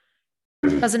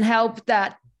 Doesn't help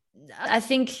that I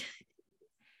think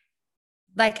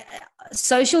like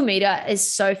social media is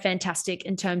so fantastic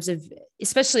in terms of,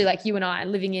 especially like you and I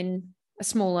living in a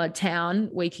smaller town,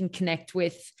 we can connect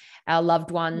with our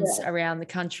loved ones around the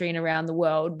country and around the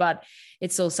world. But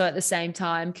it's also at the same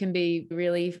time can be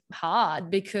really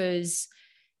hard because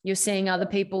you're seeing other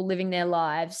people living their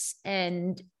lives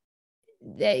and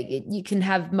you can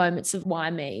have moments of why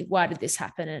me? Why did this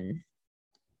happen? And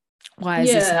why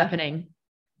is this happening?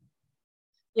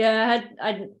 Yeah,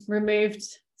 I removed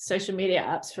social media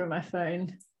apps from my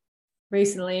phone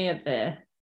recently I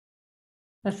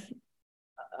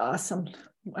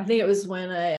think it was when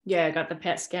I got the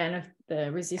PET scan of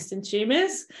the resistant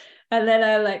tumors, and then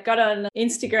I like got on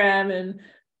Instagram and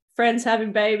friends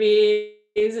having babies,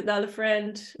 another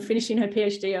friend finishing her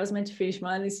PhD. I was meant to finish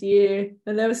mine this year,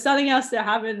 and there was something else that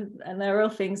happened, and they were all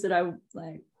things that I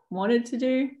like wanted to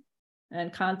do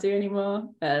and can't do anymore,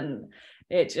 and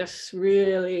it just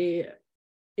really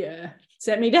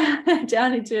set me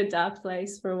down into a dark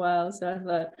place for a while. So I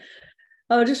thought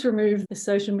I'll just remove the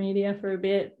social media for a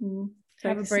bit and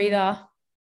have a breather.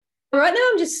 Right now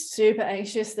I'm just super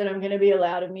anxious that I'm going to be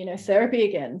allowed immunotherapy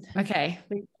again. Okay.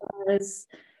 Because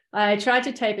I tried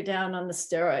to taper down on the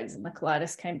steroids and the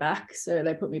colitis came back, so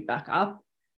they put me back up.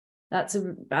 That's a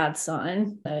bad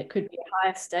sign. It could be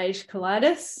higher stage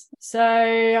colitis. So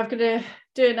I've got to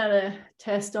do another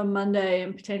test on Monday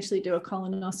and potentially do a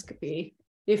colonoscopy.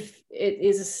 If it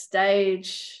is a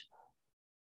stage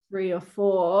 3 or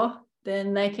 4,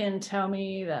 then they can tell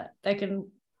me that they can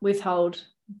withhold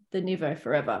the Nivo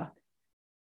forever.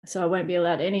 So I won't be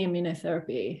allowed any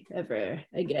immunotherapy ever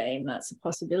again. That's a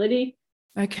possibility.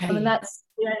 Okay. And that's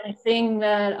the only thing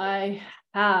that I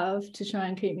have to try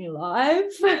and keep me alive.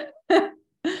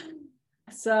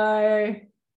 So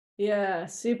yeah,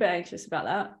 super anxious about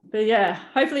that. But yeah,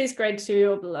 hopefully it's grade 2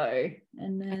 or below.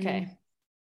 And then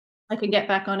I can get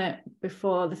back on it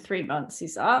before the 3 months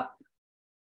is up.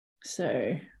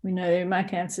 So we know my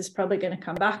cancer is probably going to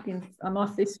come back and I'm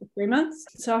off this for 3 months.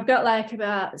 So I've got like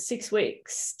about 6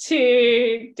 weeks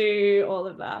to do all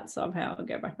of that. Somehow I'll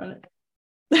get back on it.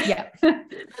 Yeah.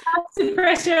 That's the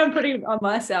pressure I'm putting on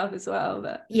myself as well.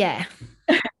 But yeah.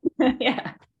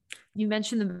 Yeah. You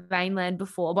mentioned the mainland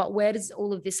before, but where does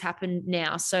all of this happen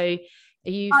now? So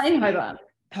are you in Hobart?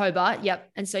 Hobart,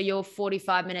 yep. And so you're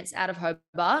 45 minutes out of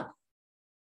Hobart?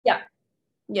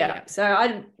 Yeah. So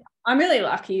I'm really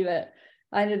lucky that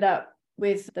I ended up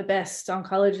with the best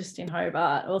oncologist in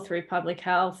Hobart, all through public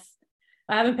health.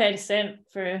 I haven't paid a cent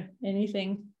for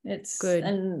anything. It's good.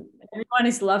 And everyone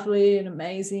is lovely and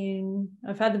amazing.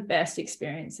 I've had the best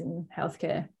experience in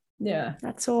healthcare. Yeah.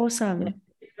 That's awesome. Yeah,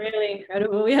 it's really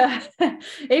incredible. Yeah.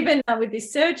 Even with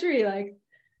this surgery, like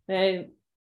they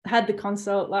had the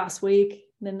consult last week,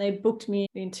 then they booked me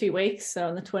in 2 weeks. So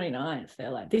on the 29th, they're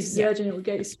like, this is urgent, we'll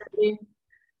get you straight in.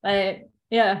 Like,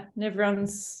 yeah, and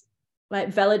everyone's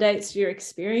like validates your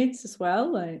experience as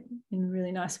well, like in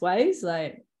really nice ways.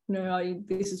 Like,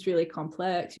 this is really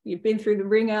complex. You've been through the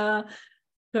ringer,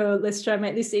 so let's try and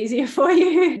make this easier for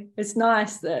you. It's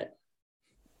nice that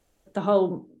the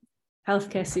whole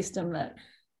healthcare system that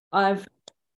I've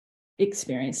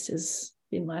experienced has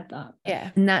been like that. Yeah,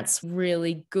 and that's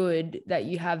really good that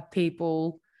you have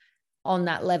people on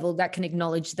that level that can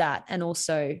acknowledge that, and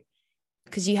also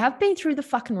because you have been through the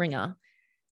fucking ringer.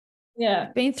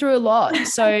 Yeah. Been through a lot.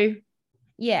 So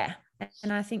yeah.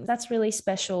 And I think that's really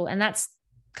special. And that's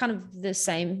kind of the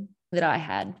same that I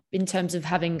had in terms of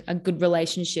having a good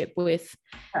relationship with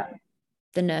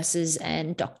the nurses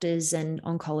and doctors and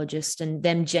oncologists and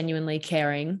them genuinely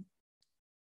caring.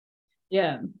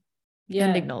 Yeah.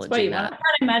 And acknowledging that.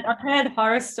 I've heard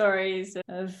horror stories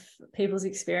of people's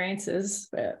experiences,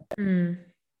 but I mean,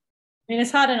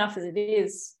 it's hard enough as it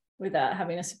is without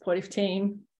having a supportive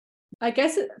team. I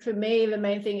guess for me, the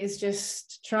main thing is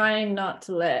just trying not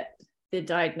to let the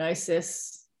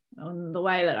diagnosis on the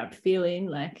way that I'm feeling,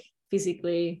 like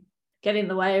physically, get in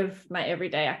the way of my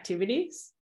everyday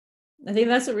activities. I think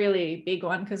that's a really big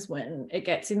one, because when it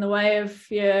gets in the way of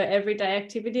your everyday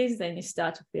activities, then you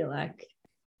start to feel like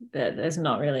that there's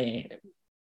not really,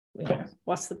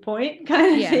 what's the point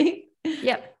kind of thing.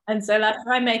 Yep. And so that's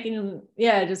why I'm making,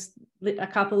 just a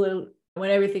couple of, when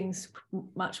everything's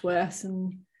much worse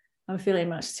and I'm feeling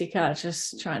much sicker,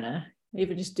 just trying to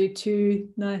even just do 2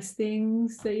 nice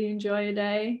things that you enjoy a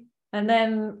day. And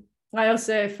then I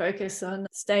also focus on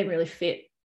staying really fit,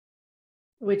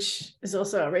 which is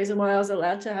also a reason why I was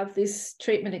allowed to have this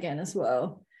treatment again as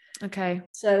well. Okay.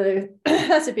 So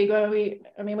that's a big one.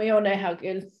 We all know how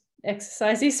good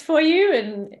exercise is for you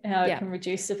and how it can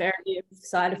reduce severity of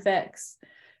side effects.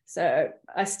 So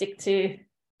I stick to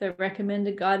the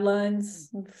recommended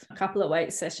guidelines of a couple of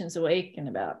weight sessions a week and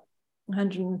about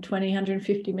 120,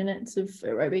 150 minutes of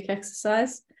aerobic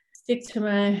exercise. Stick to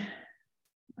my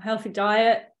healthy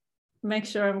diet, make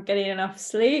sure I'm getting enough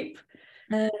sleep.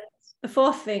 And the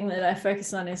fourth thing that I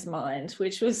focus on is mind,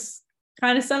 which was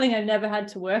kind of something I never had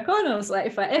to work on. I was like,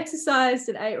 if I exercised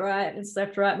and ate right and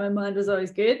slept right, my mind was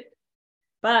always good.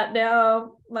 But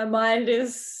now my mind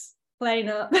is playing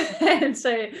up. And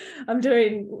so I'm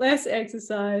doing less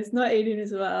exercise, not eating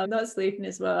as well, not sleeping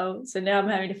as well. So now I'm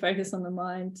having to focus on the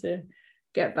mind to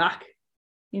get back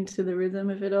into the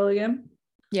rhythm of it all again.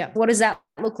 Yeah. What does that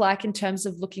look like in terms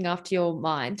of looking after your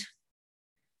mind?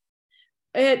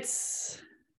 It's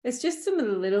just some of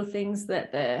the little things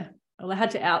that I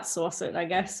had to outsource it, I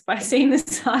guess, by seeing the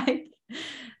site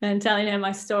and telling her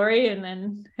my story and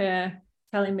then her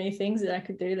telling me things that I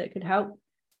could do that could help.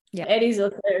 Yeah. Eddie's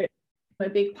also a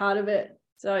big part of it.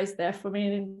 It's always there for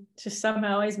me and just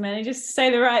somehow always manages to say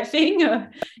the right thing or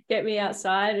get me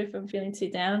outside if I'm feeling too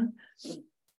down.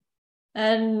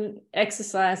 And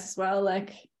exercise as well.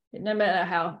 Like no matter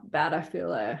how bad I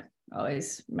feel, I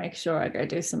always make sure I go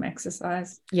do some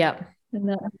exercise. Yep. And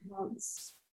that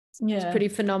helps. Yeah. It's pretty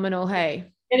phenomenal,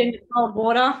 hey? Get into cold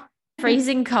water.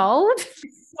 Freezing cold?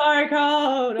 It's so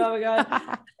cold. Oh my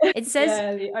God. It says the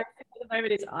only thing at the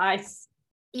moment is ice.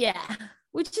 Yeah.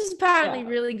 Which is apparently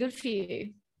really good for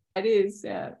you. It is,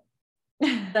 yeah.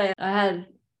 I had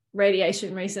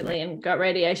radiation recently and got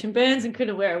radiation burns and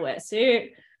couldn't wear a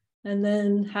wetsuit and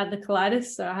then had the colitis,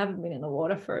 so I haven't been in the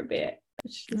water for a bit.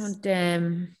 Oh,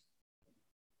 damn.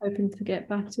 Hoping to get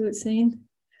back to it soon.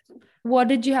 What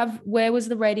did you have? Where was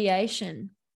the radiation?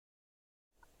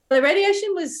 The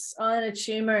radiation was on a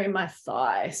tumor in my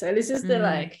thigh. So this is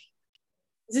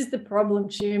the problem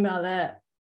tumor that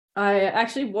I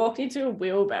actually walked into a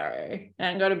wheelbarrow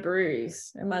and got a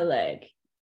bruise in my leg.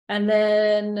 And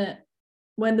then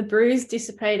when the bruise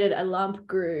dissipated, a lump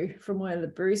grew from where the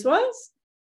bruise was.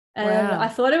 And I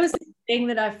thought it was the thing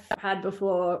that I've had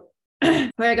before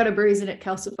where I got a bruise and it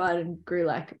calcified and grew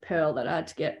like a pearl that I had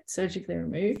to get surgically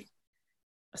removed.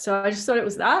 So I just thought it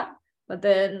was that. But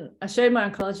then I showed my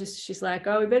oncologist. She's like,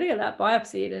 oh, we better get that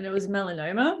biopsied. And it was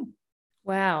melanoma.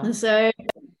 Wow. And so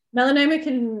melanoma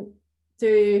can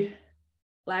do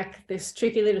like this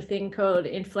tricky little thing called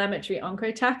inflammatory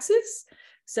oncotaxis.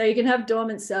 So you can have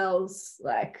dormant cells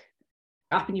like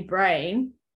up in your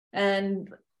brain and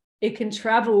it can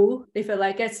travel, if it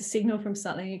like gets a signal from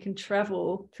something, it can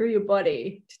travel through your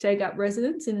body to take up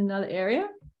residence in another area.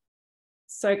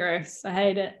 So gross. I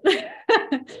hate it.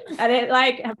 And it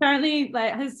like apparently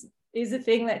like is a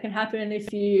thing that can happen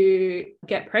if you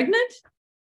get pregnant.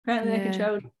 Apparently they can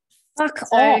travel. Fuck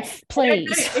off,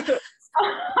 please.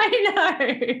 I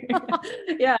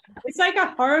know. Yeah. It's like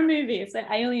a horror movie. It's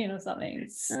like Alien or something.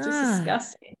 It's just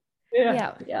disgusting.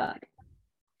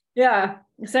 Yeah.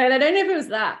 So I don't know if it was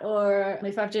that or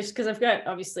if I've just, because I've got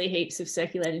obviously heaps of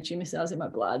circulating tumor cells in my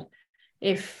blood.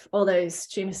 If all those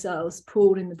tumor cells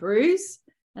pooled in the bruise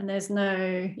and there's no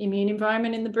immune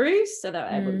environment in the bruise, so they're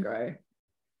able to grow.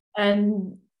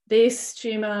 And this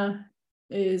tumor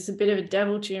is a bit of a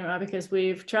devil tumor because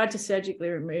we've tried to surgically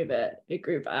remove it. It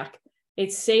grew back.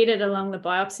 It's seeded along the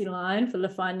biopsy line for the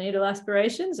fine needle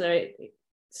aspiration, so it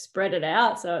spread it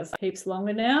out, so it's heaps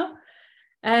longer now.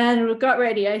 And we've got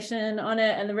radiation on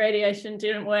it, and the radiation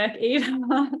didn't work either.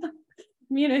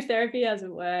 Immunotherapy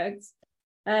hasn't worked.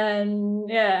 And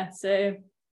yeah, so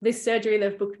this surgery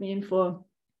they've booked me in for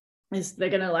is they're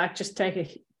going to like just take a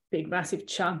big, massive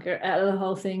chunk out of the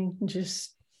whole thing and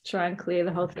just try and clear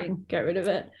the whole thing, get rid of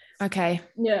it. Okay.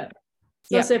 Yeah.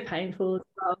 It's also painful as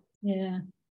well. Yeah.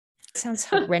 Sounds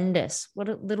horrendous. What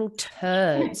a little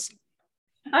turds.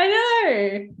 I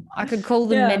know. I could call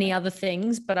them many other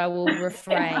things, but I will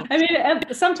refrain. I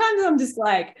mean, sometimes I'm just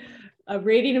like,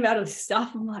 reading about all this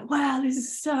stuff. I'm like, wow, this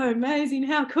is so amazing.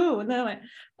 How cool. And then I'm like,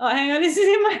 oh, hang on, this is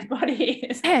in my body.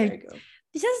 It's very cool.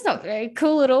 This is not very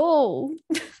cool at all.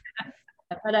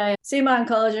 But I see my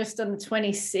oncologist on the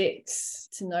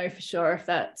 26th to know for sure if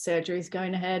that surgery is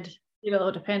going ahead. It'll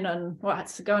all depend on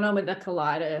what's going on with the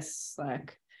colitis,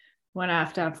 like when I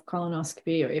have to have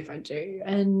colonoscopy or if I do.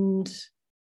 And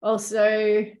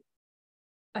also,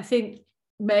 I think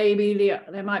maybe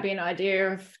there might be an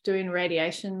idea of doing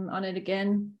radiation on it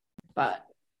again. But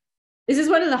this is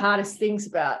one of the hardest things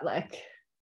about like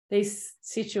this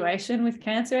situation with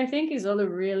cancer, I think, is all the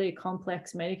really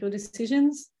complex medical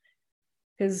decisions,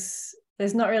 because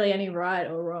there's not really any right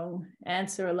or wrong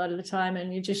answer a lot of the time,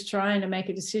 and you're just trying to make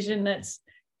a decision that's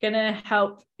going to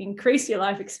help increase your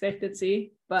life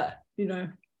expectancy, but you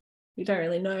don't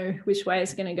really know which way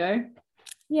it's going to go.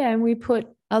 Yeah, and we put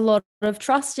a lot of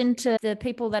trust into the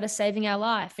people that are saving our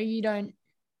life. You don't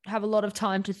have a lot of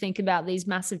time to think about these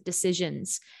massive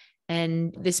decisions,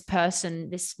 and this person,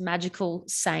 this magical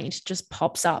saint, just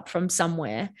pops up from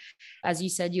somewhere. As you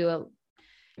said, you're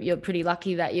pretty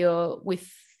lucky that you're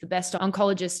with the best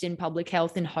oncologist in public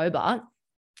health in Hobart.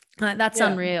 Like, that's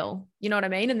unreal. You know what I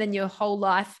mean? And then your whole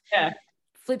life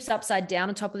flips upside down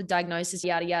on top of the diagnosis,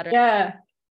 yada, yada. Yeah.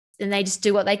 And they just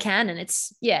do what they can. And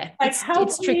it's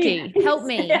tricky. Help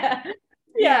me.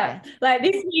 Yeah. Like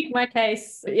this week, my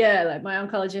case, like my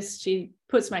oncologist, she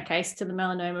puts my case to the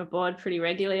melanoma board pretty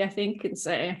regularly, I think. And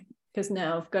so, because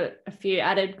now I've got a few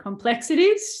added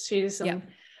complexities, she's been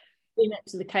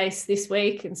to the case this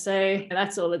week. And so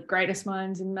that's all the greatest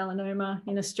minds in melanoma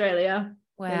in Australia.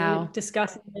 Wow.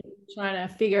 Discussing it, trying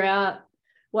to figure out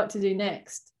what to do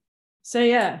next. So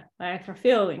like I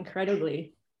feel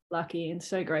incredibly lucky and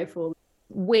so grateful.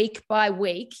 Week by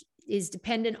week is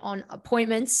dependent on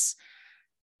appointments,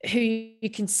 who you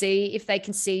can see, if they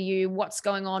can see you, what's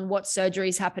going on, what surgery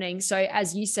is happening. So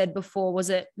as you said before, was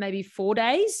it maybe 4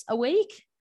 days a week?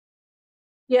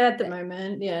 Yeah, at the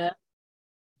moment, yeah.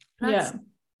 That's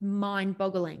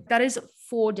mind-boggling. That is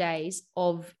 4 days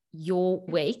of your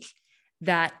week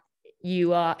that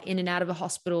you are in and out of a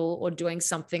hospital or doing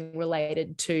something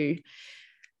related to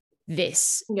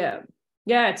this. Yeah,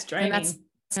 it's draining. And that's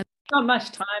not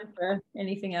much time for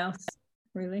anything else,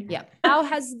 really. Yeah. How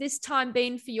has this time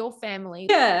been for your family?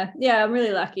 Yeah, I'm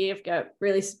really lucky. I've got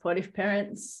really supportive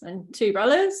parents and 2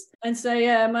 brothers. And so,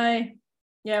 my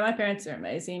parents are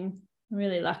amazing. I'm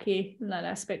really lucky in that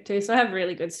aspect too. So I have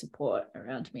really good support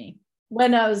around me.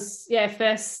 When I was,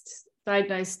 first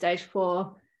diagnosed stage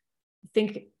 4, I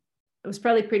think it was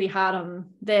probably pretty hard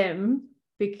on them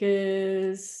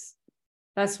because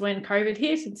that's when COVID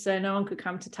hit, and so no one could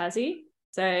come to Tassie.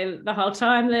 So the whole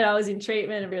time that I was in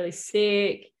treatment and really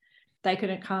sick, they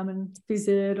couldn't come and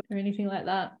visit or anything like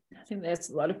that. I think there's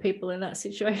a lot of people in that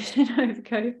situation over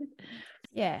COVID.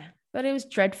 Yeah, but it was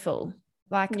dreadful.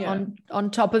 On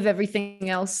top of everything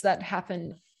else that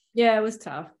happened. Yeah, it was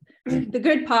tough. The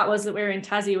good part was that we were in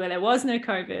Tassie where there was no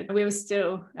COVID. We were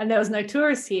still, and there was no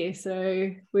tourists here.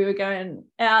 So we were going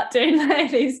out doing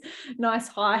these nice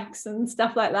hikes and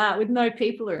stuff like that with no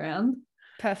people around.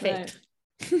 Perfect.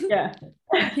 So,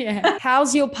 yeah.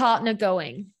 How's your partner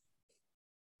going?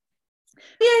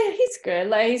 Yeah, he's good.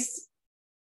 Like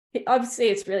obviously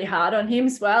it's really hard on him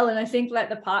as well. And I think like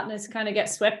the partners kind of get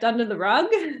swept under the rug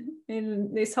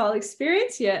in this whole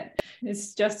experience. Yet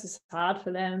it's just as hard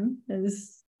for them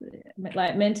as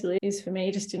like mentally is for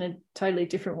me, just in a totally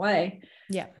different way.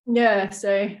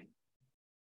 So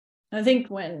I think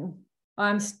when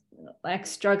I'm like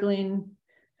struggling,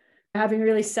 having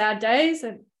really sad days,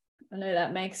 I know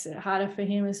that makes it harder for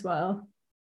him as well.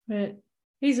 But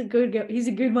he's a good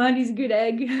one. He's a good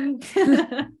egg.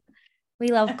 We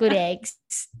love good eggs.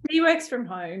 He works from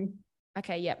home.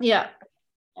 Okay. Yeah.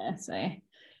 So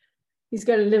he's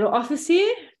got a little office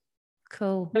here.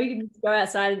 Cool. We can go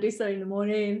outside and do something in the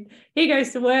morning. He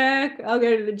goes to work. I'll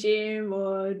go to the gym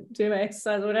or do my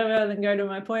exercise or whatever, then go to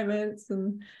my appointments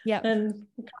and come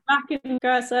back and go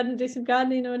outside and do some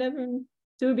gardening or whatever and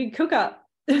do a big cook up.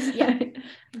 Yeah,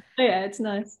 it's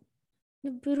nice.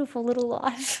 A beautiful little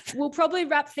life. We'll probably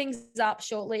wrap things up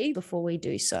shortly before we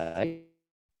do so.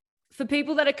 For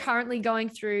people that are currently going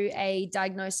through a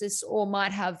diagnosis or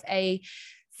might have a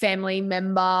family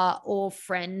member or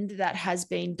friend that has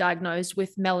been diagnosed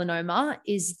with melanoma,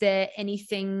 is there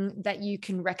anything that you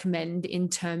can recommend in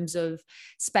terms of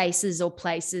spaces or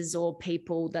places or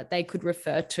people that they could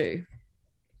refer to?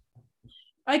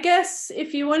 I guess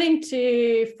if you're wanting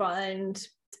to find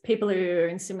people who are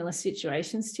in similar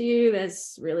situations to you,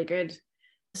 there's a really good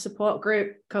support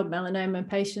group called Melanoma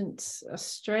Patients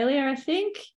Australia, I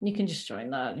think. You can just join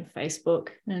that on Facebook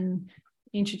and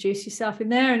introduce yourself in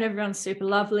there, and everyone's super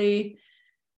lovely.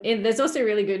 And there's also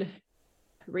really good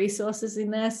resources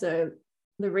in there. So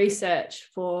the research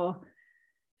for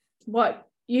what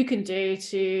you can do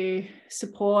to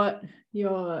support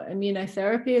your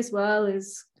immunotherapy as well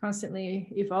is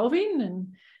constantly evolving.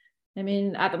 And I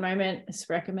mean, at the moment, it's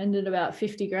recommended about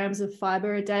 50 grams of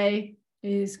fiber a day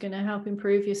is going to help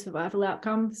improve your survival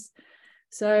outcomes.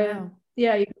 So you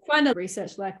can find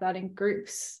research like that in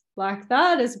groups like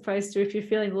that, as opposed to if you're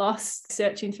feeling lost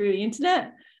searching through the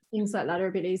internet, things like that are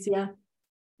a bit easier.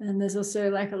 And there's also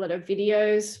like a lot of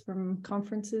videos from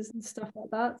conferences and stuff like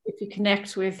that. If you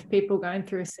connect with people going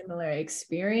through a similar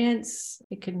experience,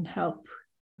 it can help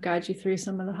guide you through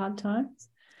some of the hard times.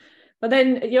 But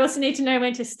then you also need to know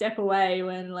when to step away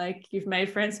when like you've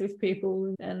made friends with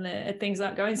people and things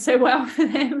aren't going so well for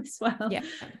them as well. Yeah.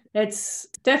 It's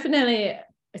definitely,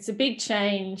 it's a big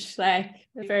change, like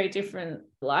a very different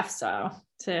lifestyle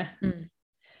to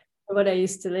what I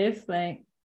used to live. Like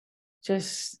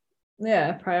just,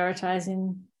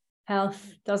 prioritizing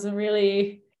health doesn't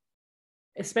really,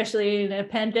 especially in a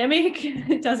pandemic,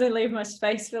 it doesn't leave much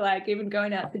space for like even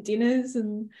going out for dinners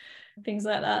and things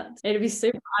like that. It'd be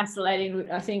super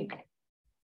isolating, I think.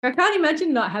 I can't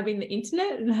imagine not having the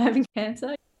internet and having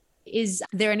cancer. Is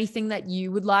there anything that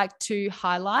you would like to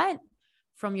highlight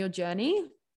from your journey?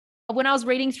 When I was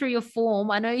reading through your form,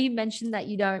 I know you mentioned that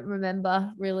you don't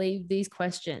remember really these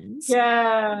questions.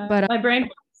 Yeah, but my brain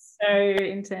was so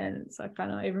intense. I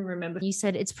can't even remember. You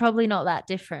said it's probably not that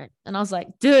different. And I was like,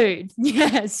 dude,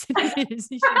 yes, it is.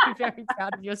 You should be very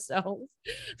proud of yourself.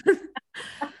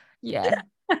 Yeah.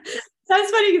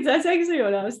 That's funny because that's actually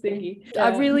what I was thinking.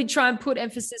 I really try and put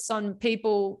emphasis on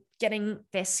people getting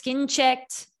their skin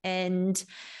checked and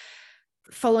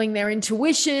following their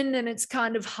intuition. And it's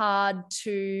kind of hard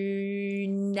to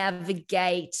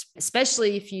navigate,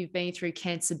 especially if you've been through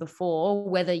cancer before,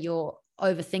 whether you're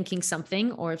overthinking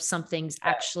something or if something's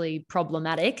actually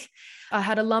problematic. I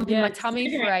had a lump in my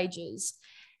tummy for ages.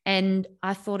 And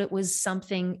I thought it was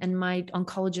something, and my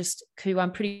oncologist, who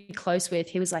I'm pretty close with,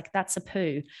 he was like, that's a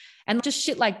poo. And just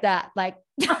shit like that. Like,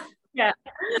 yeah,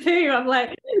 I'm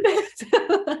like,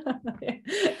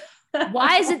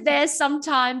 why is it there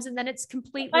sometimes and then it's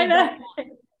completely I know.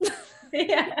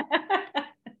 Yeah.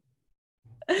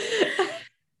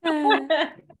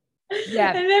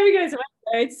 Yeah. It never goes away.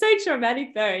 It's so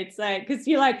traumatic though. It's like, because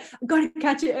you're like, I've got to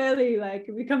catch it early. Like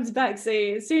if it comes back. So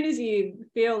as soon as you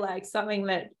feel like something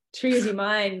that triggers your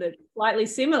mind that's slightly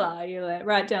similar, you're like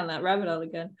right down that rabbit hole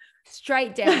again.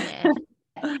 Straight down there.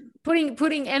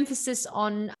 Putting emphasis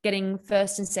on getting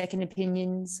first and second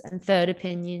opinions and third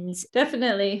opinions.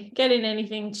 Definitely getting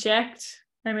anything checked.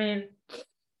 I mean,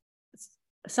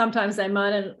 sometimes they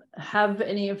mightn't have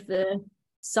any of the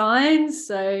signs,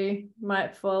 so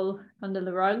might fall under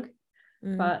the rug.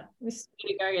 But we still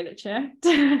need to go get it checked.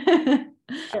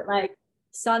 Get like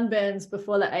sunburns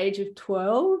before the age of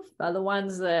 12 are the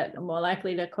ones that are more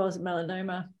likely to cause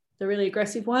melanoma. The really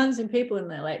aggressive ones in people in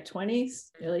their late 20s,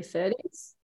 early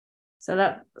 30s. So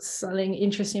that's something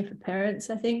interesting for parents,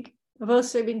 I think. I've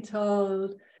also been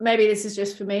told, maybe this is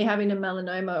just for me having a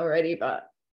melanoma already,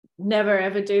 but never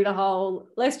ever do the whole,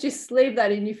 let's just leave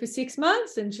that in you for 6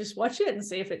 months and just watch it and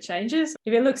see if it changes.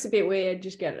 If it looks a bit weird,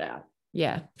 just get it out.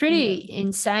 Yeah, pretty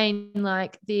insane,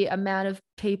 like the amount of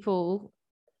people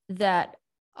that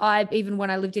even when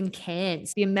I lived in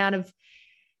Cairns, the amount of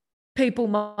people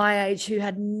my age who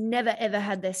had never, ever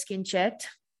had their skin checked.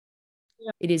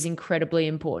 Yeah. It is incredibly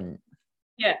important.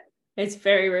 Yeah, it's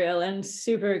very real and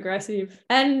super aggressive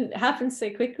and happens so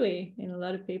quickly in a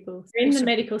lot of people. In the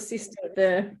medical system,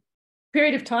 the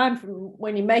period of time from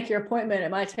when you make your appointment, it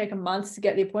might take a month to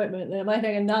get the appointment, then it might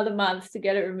take another month to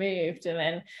get it removed, and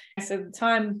then so the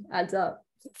time adds up.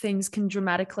 Things can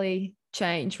dramatically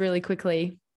change really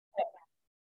quickly.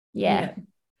 Yeah.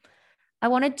 I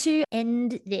wanted to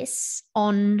end this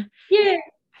on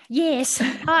yes,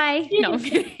 hi. No.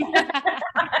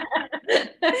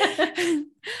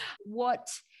 What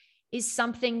is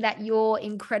something that you're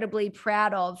incredibly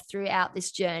proud of throughout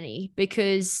this journey?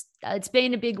 Because it's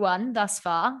been a big one thus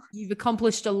far. You've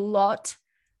accomplished a lot.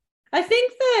 I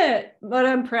think that what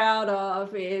I'm proud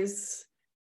of is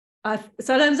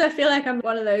sometimes I feel like I'm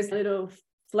one of those little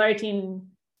floating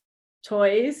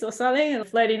toys or something,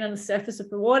 floating on the surface of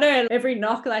the water, and every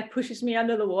knock like pushes me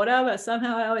under the water, but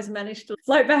somehow I always manage to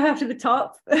float back up to the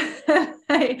top.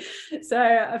 So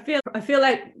I feel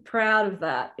like proud of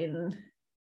that in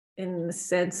the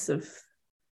sense of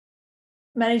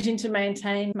managing to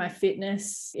maintain my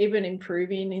fitness, even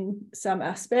improving in some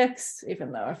aspects,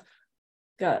 even though I've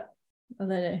got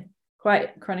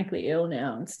quite chronically ill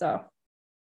now and stuff.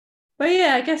 But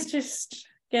yeah, I guess just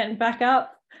getting back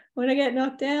up when I get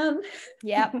knocked down.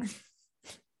 Yep.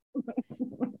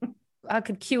 I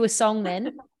could cue a song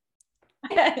then.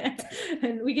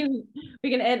 And we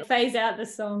can phase out the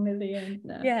song at the end.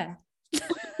 No. Yeah.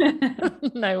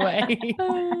 No way.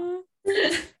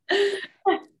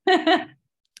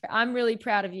 I'm really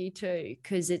proud of you too,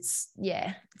 because it's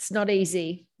not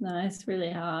easy. No, it's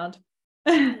really hard.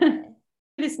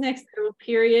 This next little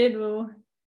period will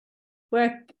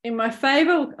work in my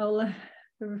favor.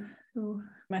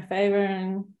 My favor,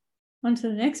 and on to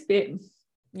the next bit.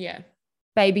 Yeah.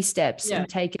 Baby steps, Yeah. and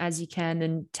take it as you can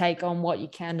and take on what you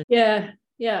can. Yeah.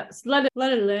 It's a lot of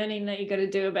learning that you got to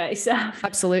do about yourself.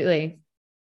 Absolutely.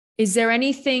 Is there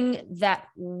anything that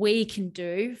we can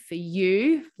do for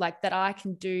you, like that I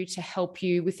can do to help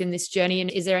you within this journey? And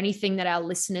is there anything that our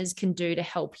listeners can do to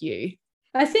help you?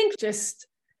 I think just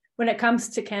when it comes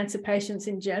to cancer patients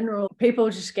in general, people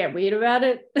just get weird about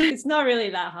it. It's not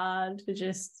really that hard to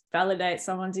just validate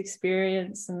someone's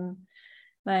experience and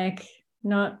like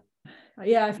not,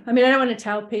 yeah. I mean, I don't want to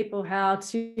tell people how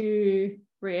to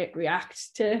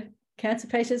react to cancer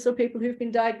patients or people who've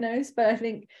been diagnosed, but I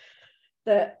think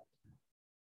that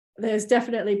there's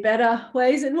definitely better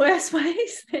ways and worse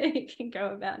ways that you can go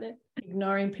about it.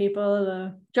 Ignoring people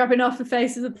or dropping off the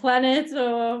face of the planet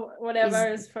or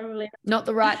whatever is probably not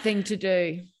the right thing to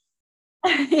do.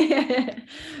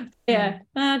 Yeah.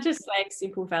 Just like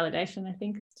simple validation, I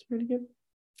think it's really good.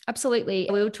 Absolutely.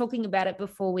 We were talking about it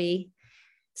before we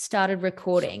started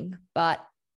recording, but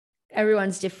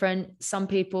everyone's different. Some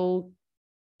people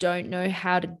don't know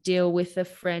how to deal with a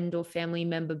friend or family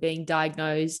member being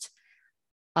diagnosed.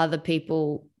 Other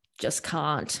people just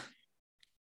can't.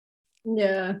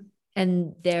 Yeah.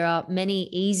 And there are many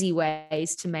easy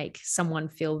ways to make someone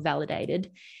feel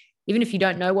validated, even if you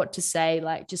don't know what to say,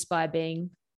 like just by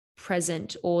being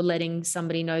present or letting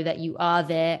somebody know that you are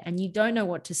there and you don't know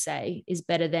what to say is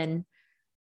better than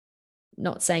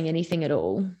not saying anything at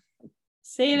all.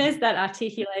 See, there's that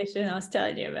articulation I was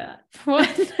telling you about. What?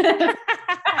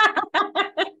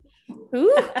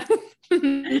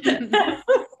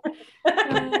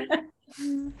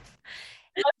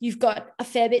 You've got a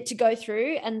fair bit to go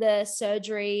through and the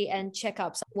surgery and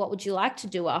checkups. What would you like to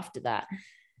do after that?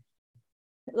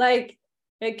 Like,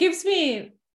 it gives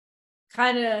me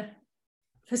kind of,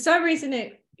 for some reason,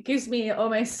 it gives me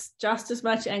almost just as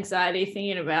much anxiety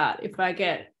thinking about if I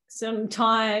get some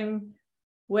time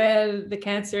where the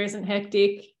cancer isn't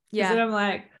hectic. Yeah. And I'm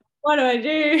like, what do I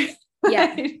do?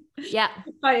 Yeah. Yeah.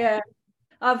 But yeah,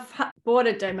 I've bought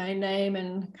a domain name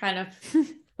and kind of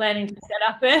planning to set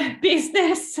up a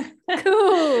business.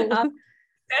 Cool. I'm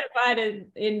certified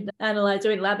in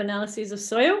doing lab analyses of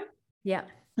soil. Yeah.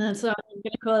 And so I'm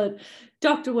going to call it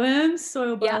Dr. Worm's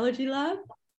Soil Biology Lab.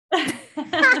 That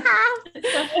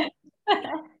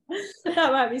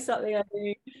might be something I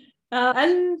do.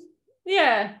 And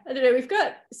yeah, I don't know, we've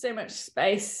got so much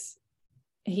space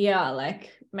here,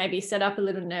 like maybe set up a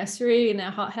little nursery in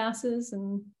our hothouses.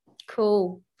 And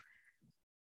cool.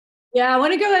 Yeah, I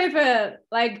want to go over,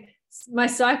 like, my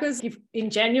psych was in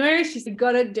January. She said,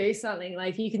 got to do something.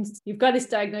 Like, you've got this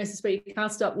diagnosis, but you can't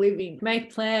stop living.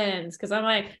 Make plans. Because I'm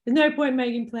like, there's no point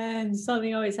making plans.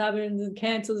 Something always happens and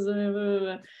cancels.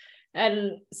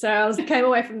 And so I came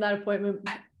away from that appointment,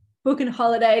 booking a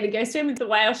holiday to go swim with the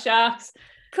whale sharks.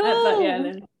 Cool. But yeah,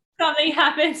 then something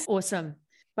happens. Awesome.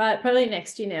 But probably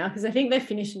next year now, because I think they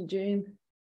finish in June.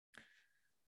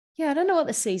 Yeah, I don't know what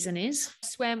the season is.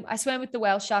 I swam with the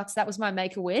whale sharks. That was my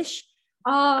make-a-wish.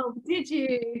 Oh, did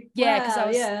you? Yeah,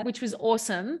 because wow, which was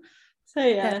awesome. So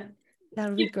yeah, that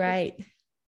would be great.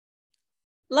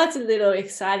 Lots of little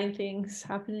exciting things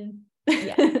happening.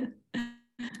 Yeah.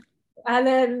 And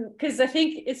then, because I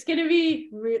think it's going to be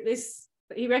this,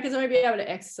 he reckons I won't be able to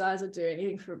exercise or do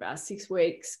anything for about 6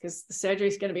 weeks because the surgery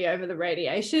is going to be over the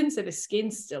radiation. So the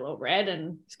skin's still all red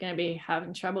and it's going to be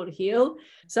having trouble to heal.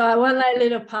 So I want like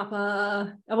little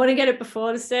papa. I want to get it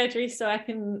before the surgery so I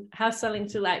can have something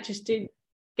to like just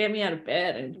get me out of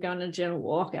bed and go on a gentle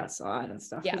walk outside and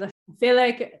stuff. Yeah. I feel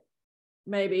like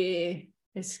maybe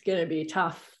it's going to be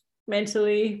tough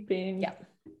mentally being. Yeah.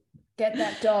 Get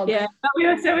that dog. Yeah. But we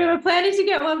were planning to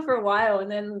get one for a while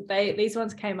and then these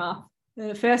ones came up. And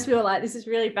at first we were like, this is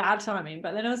really bad timing.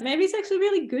 But then I was, maybe it's actually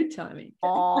really good timing.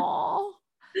 Oh,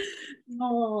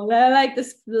 they're like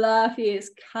the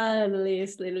fluffiest,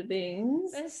 cuddliest little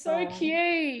things. they're so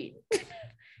cute.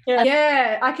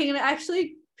 Yeah, I can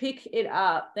actually pick it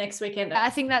up next weekend. I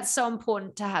think that's so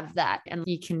important to have that. And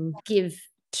you can give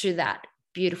to that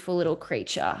beautiful little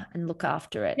creature and look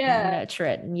after it and nurture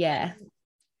it. And yeah.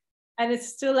 And it's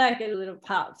still like a little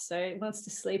pup. So it wants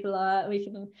to sleep a lot. We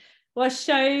can watch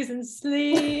shows and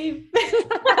sleep.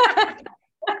 Oh,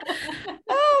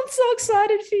 I'm so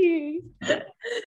excited for you.